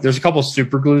cool, there's a couple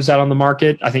super glues out on the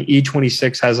market. I think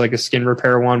E26 has like a skin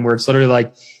repair one where it's literally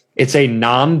like, it's a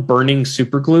non-burning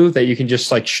super glue that you can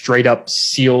just like straight up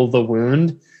seal the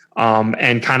wound.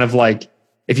 And kind of like,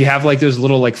 if you have like those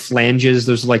little like flanges,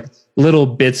 those like little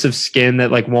bits of skin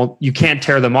that like you can't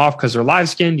tear them off because they're live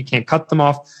skin. You can't cut them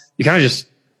off. You kind of just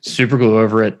super glue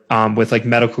over it with like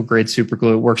medical grade super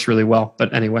glue. It works really well.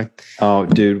 But anyway. Oh,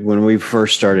 dude, when we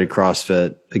first started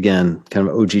CrossFit, again, kind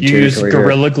of OG you use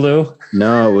Gorilla Glue?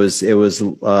 No, it was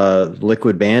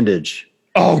liquid bandage.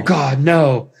 Oh God,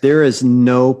 no. There is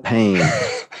no pain.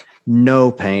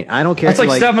 No pain. I don't care. That's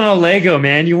like stepping on a Lego,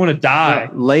 man. You want to die.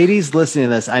 Ladies listening to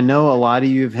this, I know a lot of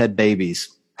you have had babies.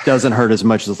 Doesn't hurt as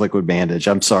much as liquid bandage.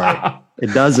 I'm sorry.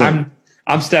 It doesn't.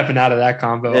 I'm stepping out of that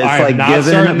combo. It's I am like not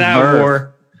starting that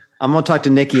war. I'm going to talk to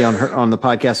Nikki on the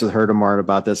podcast with her tomorrow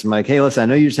about this. I'm like, hey, listen, I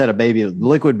know you just had a baby.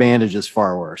 Liquid bandage is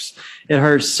far worse. It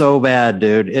hurts so bad,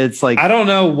 dude. It's like, I don't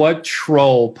know what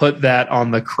troll put that on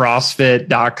the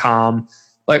CrossFit.com.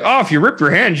 Like, oh, if you rip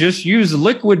your hand, just use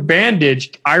liquid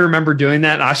bandage. I remember doing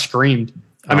that and I screamed.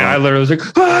 I mean, I literally was like,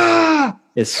 ah!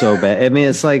 It's so bad. I mean,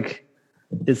 it's like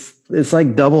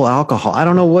double alcohol. I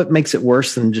don't know what makes it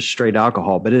worse than just straight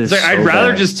alcohol, but it is. It's like, I'd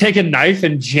rather just take a knife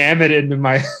and jam it into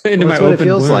my that's my what open it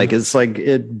feels wound. like. It's like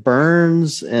it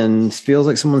burns and feels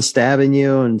like someone's stabbing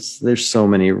you, and there's so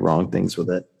many wrong things with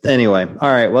it. Anyway,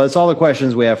 all right. Well, that's all the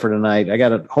questions we have for tonight. I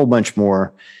got a whole bunch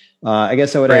more. I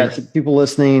guess I would ask people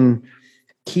listening,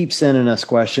 keep sending us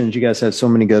questions. You guys have so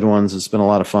many good ones. It's been a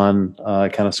lot of fun.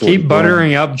 Kind of keep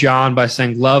buttering up John by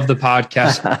saying, love the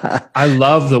podcast. I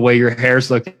love the way your hair's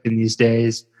looking these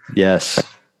days. Yes,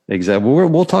 exactly.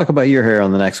 We'll talk about your hair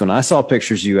on the next one. I saw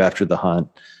pictures of you after the hunt.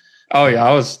 Oh yeah.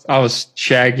 I was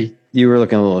shaggy. You were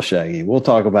looking a little shaggy. We'll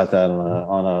talk about that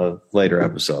on a later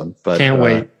episode, but can't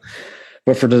wait.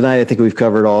 But for tonight, I think we've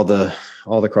covered all the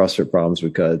CrossFit problems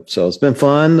we could. So it's been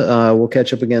fun. We'll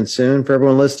catch up again soon. For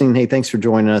everyone listening, hey, thanks for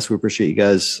joining us. We appreciate you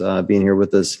guys being here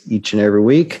with us each and every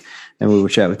week, and we will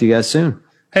chat with you guys soon.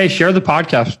 Hey, share the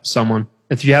podcast with someone.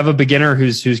 If you have a beginner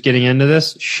who's getting into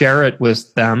this, share it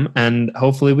with them, and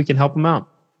hopefully we can help them out.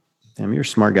 Damn, you're a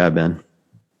smart guy, Ben.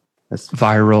 That's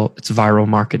viral. It's viral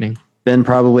marketing. Ben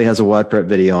probably has a WOD Prep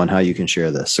video on how you can share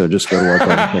this. So just go to work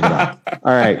and check it out.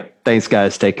 All right. Thanks,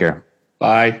 guys. Take care.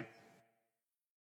 Bye.